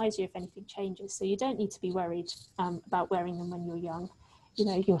they'll advise you if anything changes. So you don't need to be worried about wearing them when you're young. You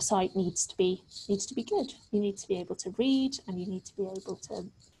know, your sight needs to be good. You need to be able to read and you need to be able to,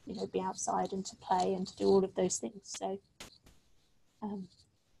 you know, be outside and to play and to do all of those things. So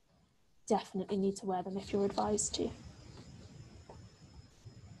definitely need to wear them if you're advised to.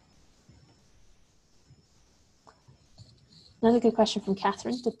 Another good question from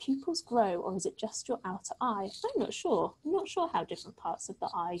Catherine. Do pupils grow or is it just your outer eye? I'm not sure. I'm not sure how different parts of the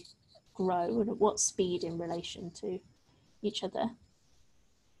eye grow and at what speed in relation to each other.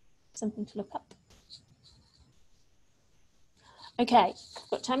 Something to look up. Okay,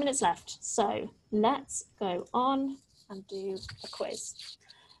 got 10 minutes left. So let's go on and do a quiz.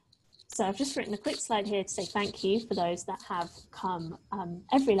 So I've just written a quick slide here to say thank you for those that have come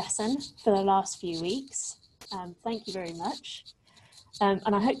every lesson for the last few weeks. Thank you very much. And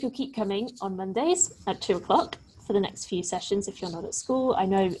I hope you'll keep coming on Mondays at 2 o'clock for the next few sessions if you're not at school. I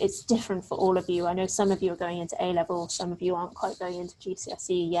know it's different for all of you. I know some of you are going into A-level, some of you aren't quite going into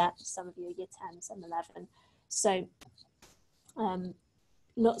GCSE yet, some of you are year 10, some 11. So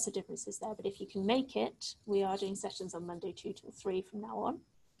lots of differences there, but if you can make it, we are doing sessions on Monday 2 till 3 from now on.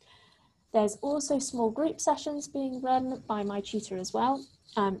 There's also small group sessions being run by MyTutor as well,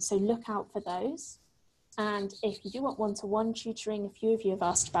 so look out for those. And if you do want one-to-one tutoring, a few of you have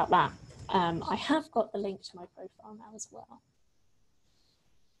asked about that. I have got the link to my profile now as well.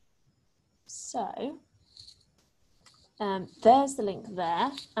 So there's the link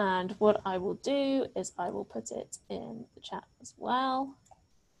there. And what I will do is I will put it in the chat as well.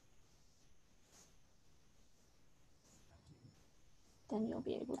 Then you'll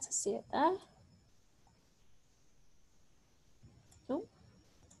be able to see it there. Oh.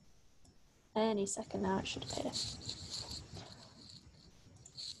 Any second now it should appear.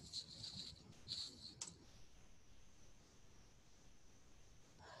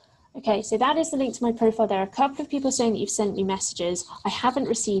 Okay, so that is the link to my profile. There are a couple of people saying that you've sent me messages. I haven't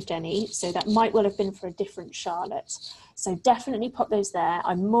received any, so that might well have been for a different Charlotte. So definitely pop those there.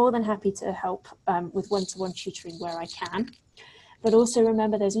 I'm more than happy to help with one-to-one tutoring where I can. But also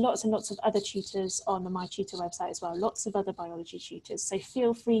remember there's lots and lots of other tutors on the MyTutor website as well, lots of other biology tutors. So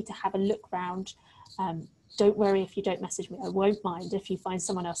feel free to have a look round. Don't worry if you don't message me, I won't mind if you find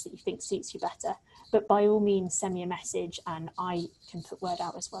someone else that you think suits you better. But by all means, send me a message and I can put word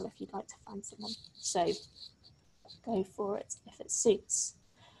out as well if you'd like to find someone. So go for it if it suits.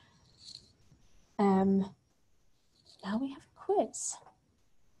 Now we have a quiz.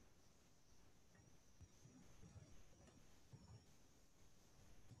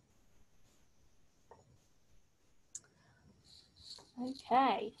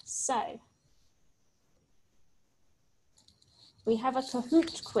 Okay, so we have a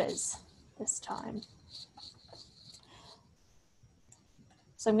Kahoot quiz this time.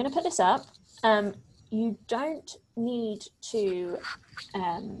 So I'm going to put this up. You don't need to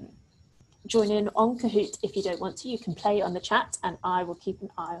join in on Kahoot if you don't want to. You can play on the chat and I will keep an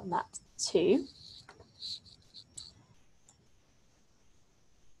eye on that too.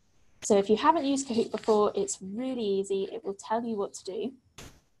 So if you haven't used Kahoot before, it's really easy. It will tell you what to do.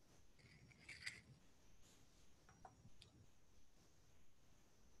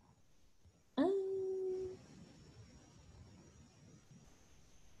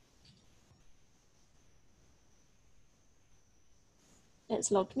 It's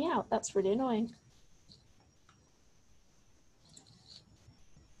logged me out. That's really annoying.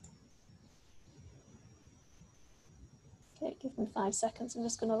 Okay, give me 5 seconds. I'm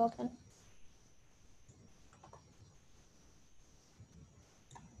just going to log in.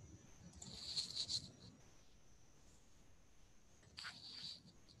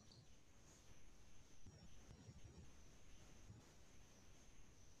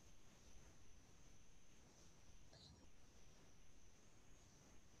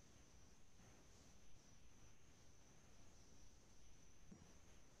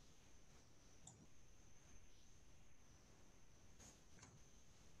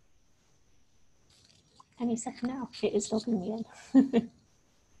 Any second now, it is logging me in.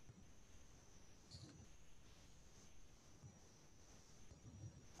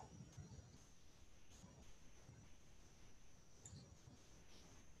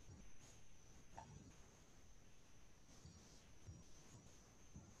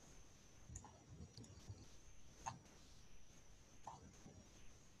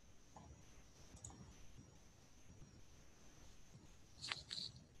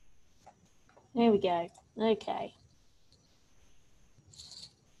 There we go. Okay.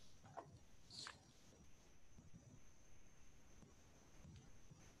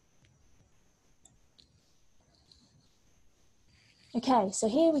 Okay, so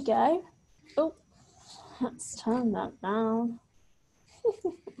here we go. Oh, let's turn that down.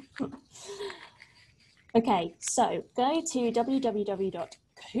 Okay, so go to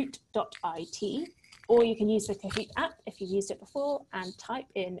www.kahoot.it, or you can use the Kahoot app if you've used it before, and type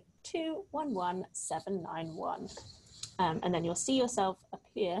in 211791. And then you'll see yourself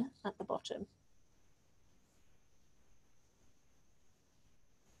appear at the bottom.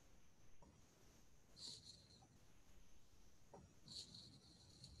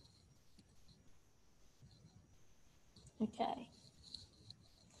 Okay.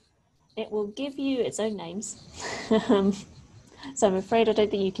 It will give you its own names. So I'm afraid I don't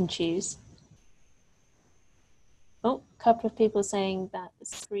think you can choose. Oh, a couple of people saying that the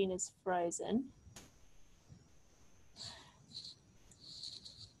screen is frozen.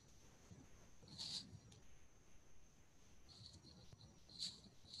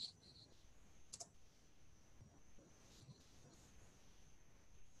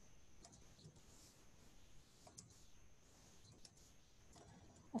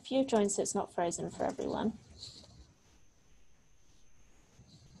 A few joints, so it's not frozen for everyone.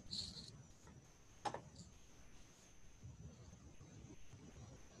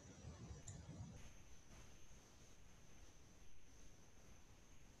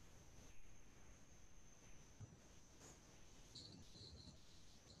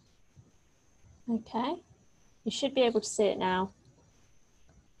 Okay, you should be able to see it now.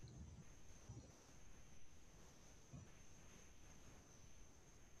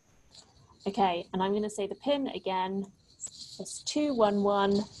 Okay, and I'm going to say the pin again. It's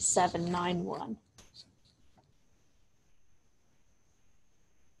 211791.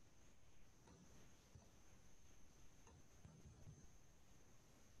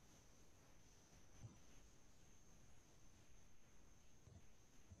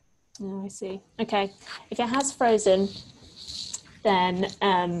 Oh, I see. Okay, if it has frozen, then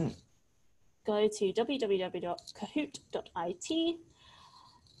go to www.kahoot.it,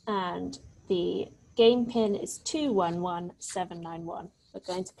 and the game pin is 211791. We're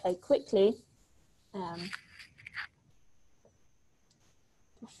going to play quickly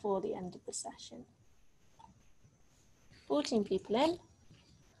before the end of the session. 14 people in.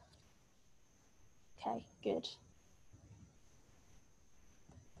 Okay, good.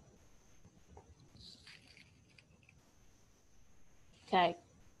 Okay.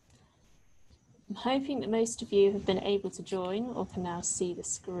 I'm hoping that most of you have been able to join or can now see the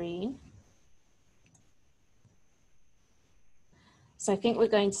screen. So I think we're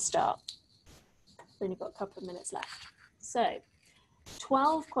going to start. We've only got a couple of minutes left. So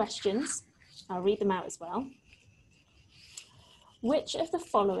 12 questions. I'll read them out as well. Which of the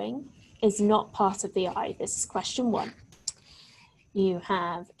following is not part of the eye? This is question 1. You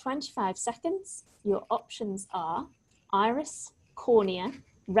have 25 seconds. Your options are iris, cornea,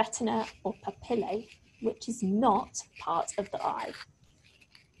 retina, or papillae, which is not part of the eye.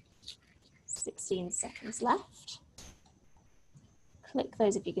 16 seconds left. Click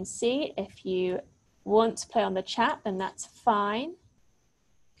those if you can see. If you want to play on the chat, then that's fine.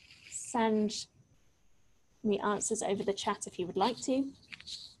 send me answers over the chat if you would like to.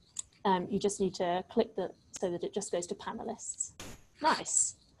 You just need to click so that it just goes to panelists.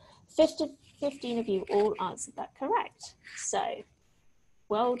 Nice. 15 of you all answered that correct. So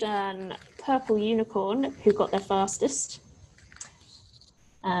well done, Purple Unicorn, who got there fastest.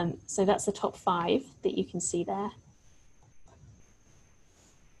 So that's the top 5 that you can see there.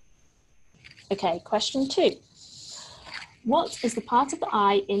 Okay, question 2. What is the part of the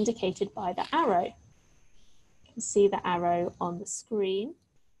eye indicated by the arrow? You can see the arrow on the screen.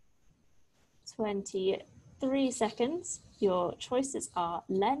 23 seconds. Your choices are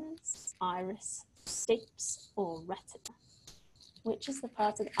lens, iris, stapes, or retina. Which is the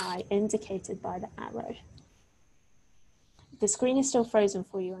part of the eye indicated by the arrow? The screen is still frozen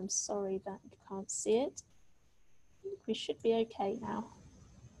for you. I'm sorry that you can't see it. I think we should be okay now.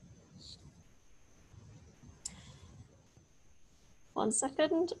 1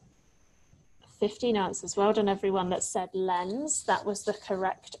 second. 15 answers. Well done, everyone that said lens. That was the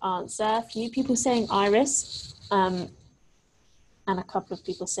correct answer. A few people saying iris, and a couple of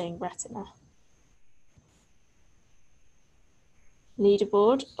people saying retina.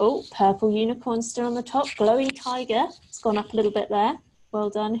 Leaderboard. Oh, Purple Unicorn still on the top. Glowing Tiger. It's gone up a little bit there. Well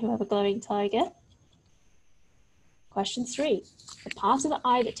done, whoever Glowing Tiger. Question 3. The part of the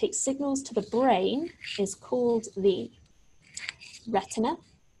eye that takes signals to the brain is called the retina,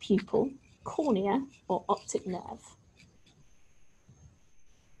 pupil, cornea, or optic nerve.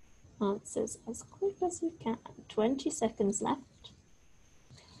 Answers as quick as you can. 20 seconds left.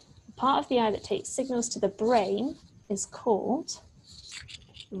 The part of the eye that takes signals to the brain is called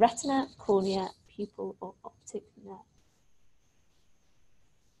retina, cornea, pupil, or optic nerve.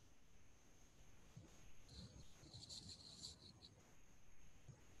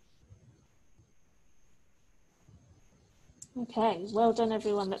 Okay, well done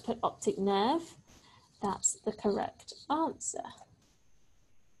everyone that put optic nerve. That's the correct answer.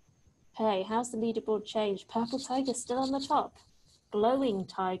 Okay, how's the leaderboard changed? Purple Tiger still on the top. Glowing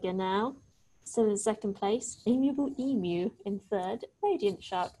Tiger now, still in 2nd place. Amiable Emu in 3rd. Radiant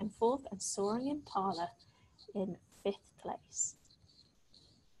Shark in 4th. And Soaring Impala in 5th place.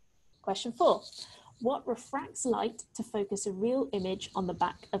 Question 4. What refracts light to focus a real image on the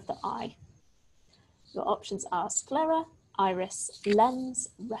back of the eye? Your options are sclera, iris, lens,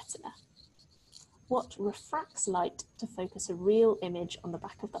 retina. What refracts light to focus a real image on the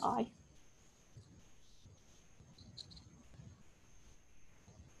back of the eye?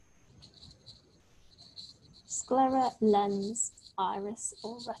 Sclera, lens, iris,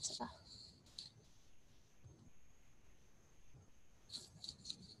 or retina?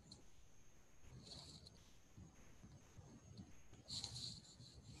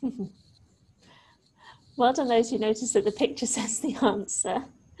 Well done those who noticed that the picture says the answer.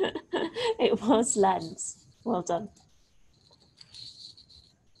 It was lens. Well done.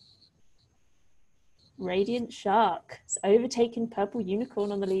 Radiant Shark. It's overtaken Purple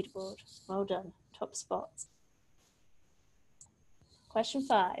Unicorn on the leaderboard. Well done. Top spot. Question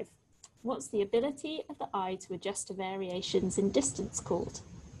 5. What's the ability of the eye to adjust to variations in distance called?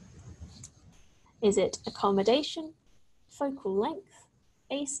 Is it accommodation, focal length,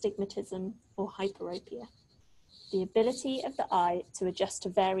 astigmatism, or hyperopia? The ability of the eye to adjust to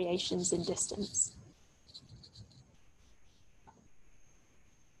variations in distance.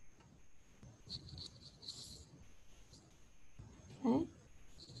 Okay.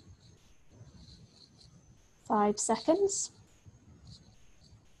 5 seconds.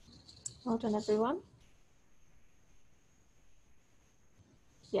 Well done, everyone.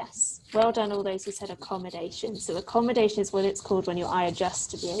 Yes, well done all those who said accommodation. So accommodation is what it's called when your eye adjusts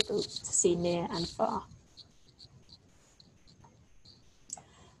to be able to see near and far.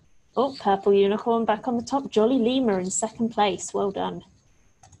 Oh, Purple Unicorn back on the top. Jolly Lemur in 2nd place. Well done.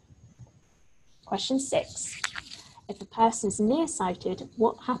 Question 6. If a person is nearsighted,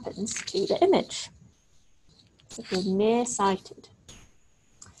 what happens to the image? So if you're nearsighted,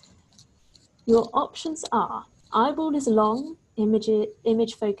 your options are eyeball is long,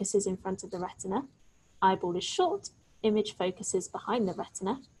 image focuses in front of the retina. Eyeball is short, image focuses behind the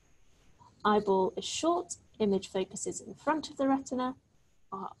retina. Eyeball is short, image focuses in front of the retina.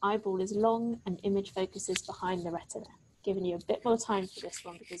 Or eyeball is long and image focuses behind the retina. Giving you a bit more time for this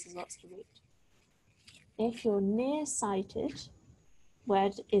one because there's lots to read. If you're nearsighted, where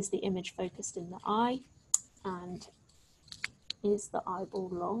is the image focused in the eye? And is the eyeball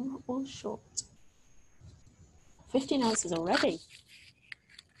long or short? 15 answers already.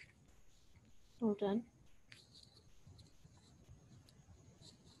 Well done.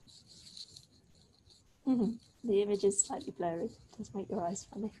 The image is slightly blurry. It does make your eyes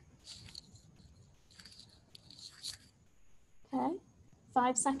funny. Okay,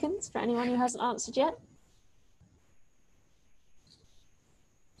 5 seconds for anyone who hasn't answered yet.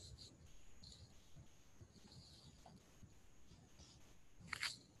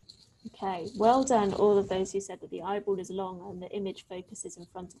 Okay, well done all of those who said that the eyeball is long and the image focuses in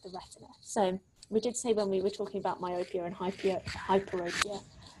front of the retina. So we did say when we were talking about myopia and hyperopia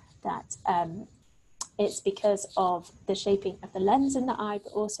that it's because of the shaping of the lens in the eye,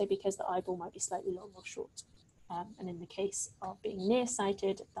 but also because the eyeball might be slightly long or short. And in the case of being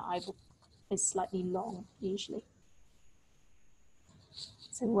nearsighted, the eyeball is slightly long usually.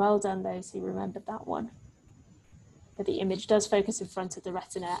 So well done those who remembered that one. But the image does focus in front of the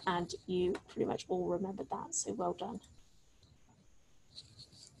retina and you pretty much all remembered that, so well done.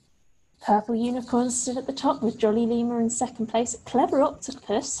 Purple unicorn stood at the top with Jolly Lemur in second place. Clever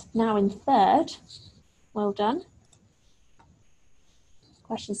octopus now in third. Well done.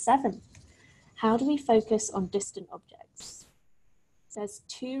 Question 7. How do we focus on distant objects? There's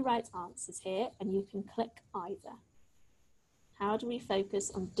 2 right answers here and you can click either. How do we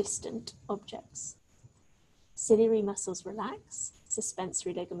focus on distant objects? Ciliary muscles relax,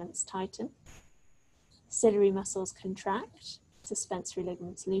 suspensory ligaments tighten. Ciliary muscles contract, suspensory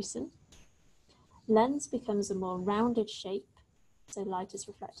ligaments loosen. Lens becomes a more rounded shape, so light is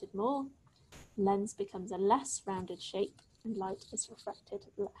reflected more. Lens becomes a less rounded shape and light is refracted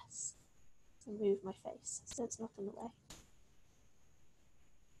less. So move my face so it's not in the way.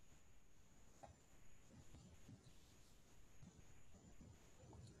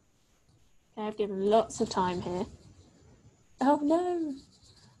 Okay, I've given lots of time here. Oh no,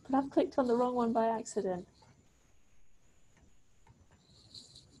 but I've clicked on the wrong one by accident.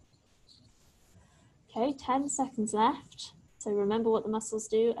 Okay, 10 seconds left. So remember what the muscles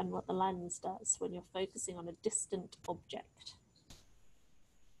do and what the lens does when you're focusing on a distant object.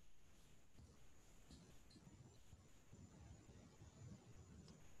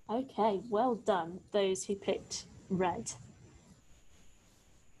 Okay, well done, those who picked red.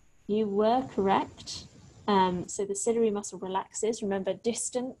 You were correct. So the ciliary muscle relaxes. Remember,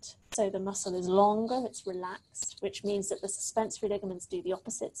 distant, so the muscle is longer, it's relaxed, which means that the suspensory ligaments do the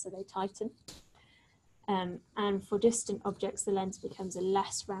opposite, so they tighten. And for distant objects, the lens becomes a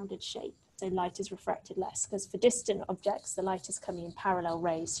less rounded shape, so light is refracted less, because for distant objects, the light is coming in parallel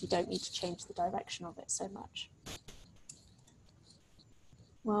rays, so you don't need to change the direction of it so much.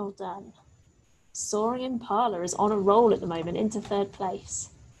 Well done. Soaring Impala is on a roll at the moment, into third place.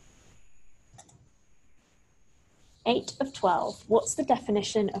 8 of 12. What's the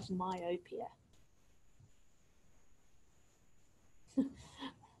definition of myopia?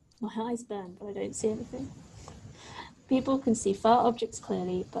 My eyes burn, but I don't see anything. People can see far objects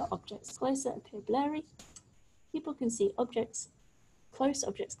clearly, but objects closer appear blurry. People can see close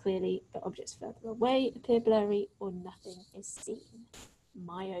objects clearly, but objects further away appear blurry, or nothing is seen.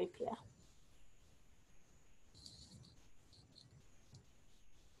 Myopia.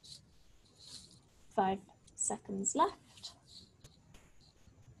 Five seconds left.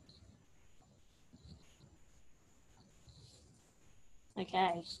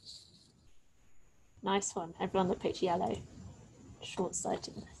 Okay. Nice one. Everyone that picked yellow.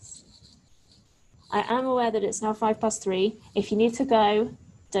 Short-sightedness. I am aware that it's now 3:05. If you need to go,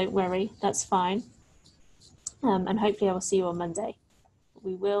 don't worry, that's fine. And hopefully I will see you on Monday.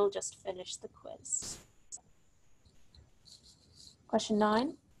 We will just finish the quiz. Question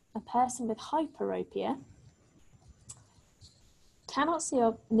 9. A person with hyperopia cannot see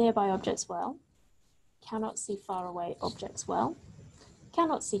nearby objects well, cannot see far away objects well,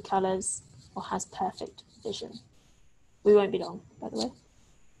 cannot see colours, or has perfect vision. We won't be long, by the way.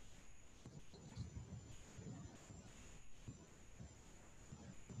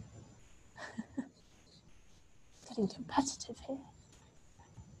 Getting competitive here.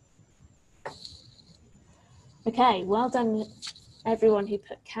 Okay, well done everyone who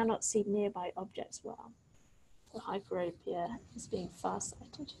put cannot see nearby objects well. For hyperopia is being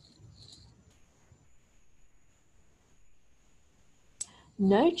farsighted.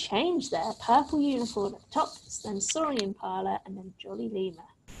 No change there. Purple unicorn at the top, then soaring impala, and then jolly lemur.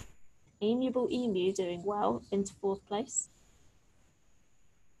 Amiable emu doing well into 4th place.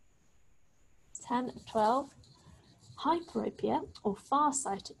 10 of 12. Hyperopia or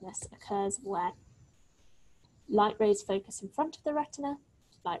farsightedness occurs when light rays focus in front of the retina,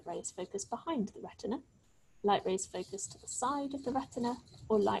 light rays focus behind the retina, light rays focus to the side of the retina,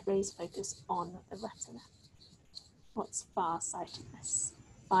 or light rays focus on the retina. What's farsightedness?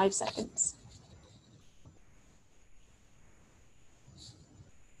 5 seconds.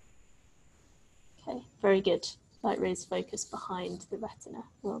 Okay, very good. Light rays focus behind the retina.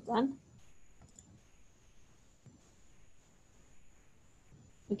 Well done.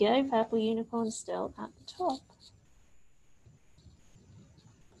 We go, purple unicorn still at the top.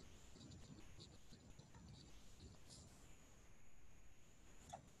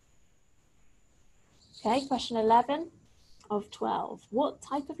 Okay, question 11 of 12. What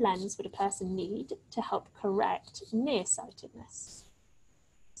type of lens would a person need to help correct nearsightedness?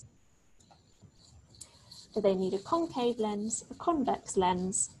 Do they need a concave lens, a convex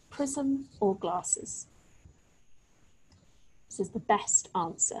lens, prism, or glasses? This is the best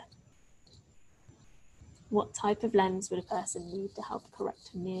answer. What type of lens would a person need to help correct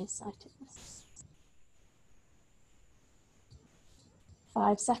nearsightedness?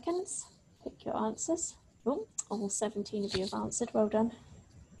 5 seconds. Pick your answers. Oh, all 17 of you have answered. Well done.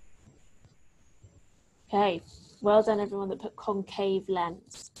 Okay, well done everyone that put concave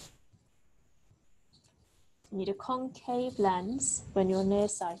lens. You need a concave lens when you're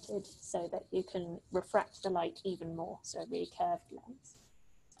nearsighted so that you can refract the light even more, so a really curved lens.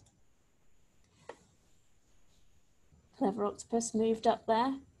 Clever Octopus moved up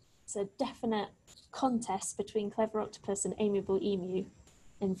there. It's a definite contest between Clever Octopus and Amiable Emu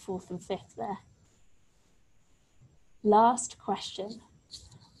in 4th and 5th there. Last question.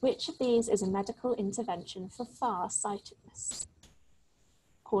 Which of these is a medical intervention for far-sightedness?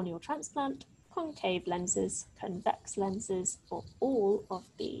 Corneal transplant, concave lenses, convex lenses, or all of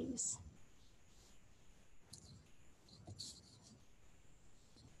these?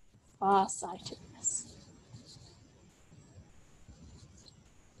 Far-sightedness.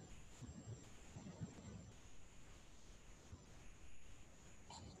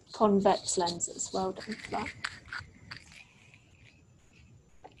 Convex lenses, well done for that.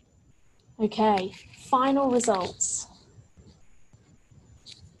 Okay, final results.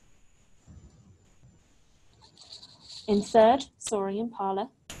 In 3rd, Soaring Impala.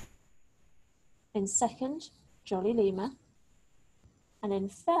 In 2nd, Jolly Lemur. And in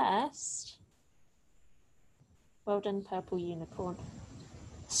 1st, well done Purple Unicorn.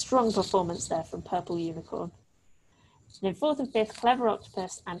 Strong performance there from Purple Unicorn. And in 4th and 5th, Clever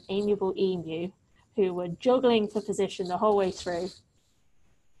Octopus and Amiable Emu, who were juggling for position the whole way through.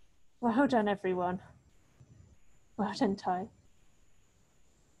 Well done, everyone. Well done, Ty.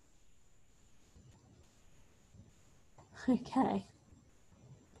 Okay.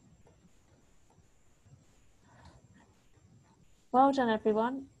 Well done,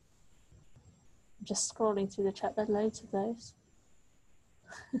 everyone. I'm just scrolling through the chat, there's loads of those.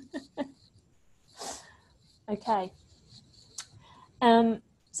 Okay.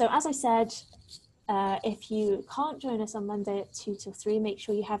 So as I said, if you can't join us on Monday at 2 till 3, make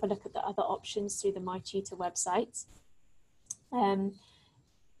sure you have a look at the other options through the MyTutor website.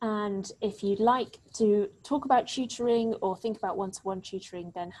 And if you'd like to talk about tutoring or think about one-to-one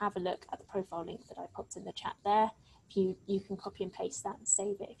tutoring, then have a look at the profile link that I popped in the chat there. You can copy and paste that and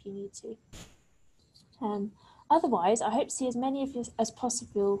save it if you need to. Otherwise, I hope to see as many of you as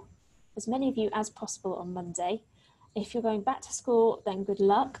possible on Monday. If you're going back to school, then good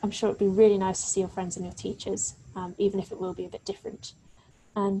luck. I'm sure it'd be really nice to see your friends and your teachers, even if it will be a bit different.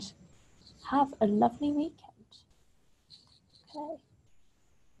 And have a lovely weekend. Okay.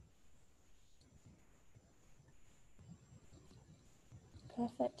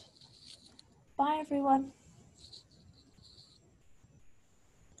 Perfect. Bye, everyone.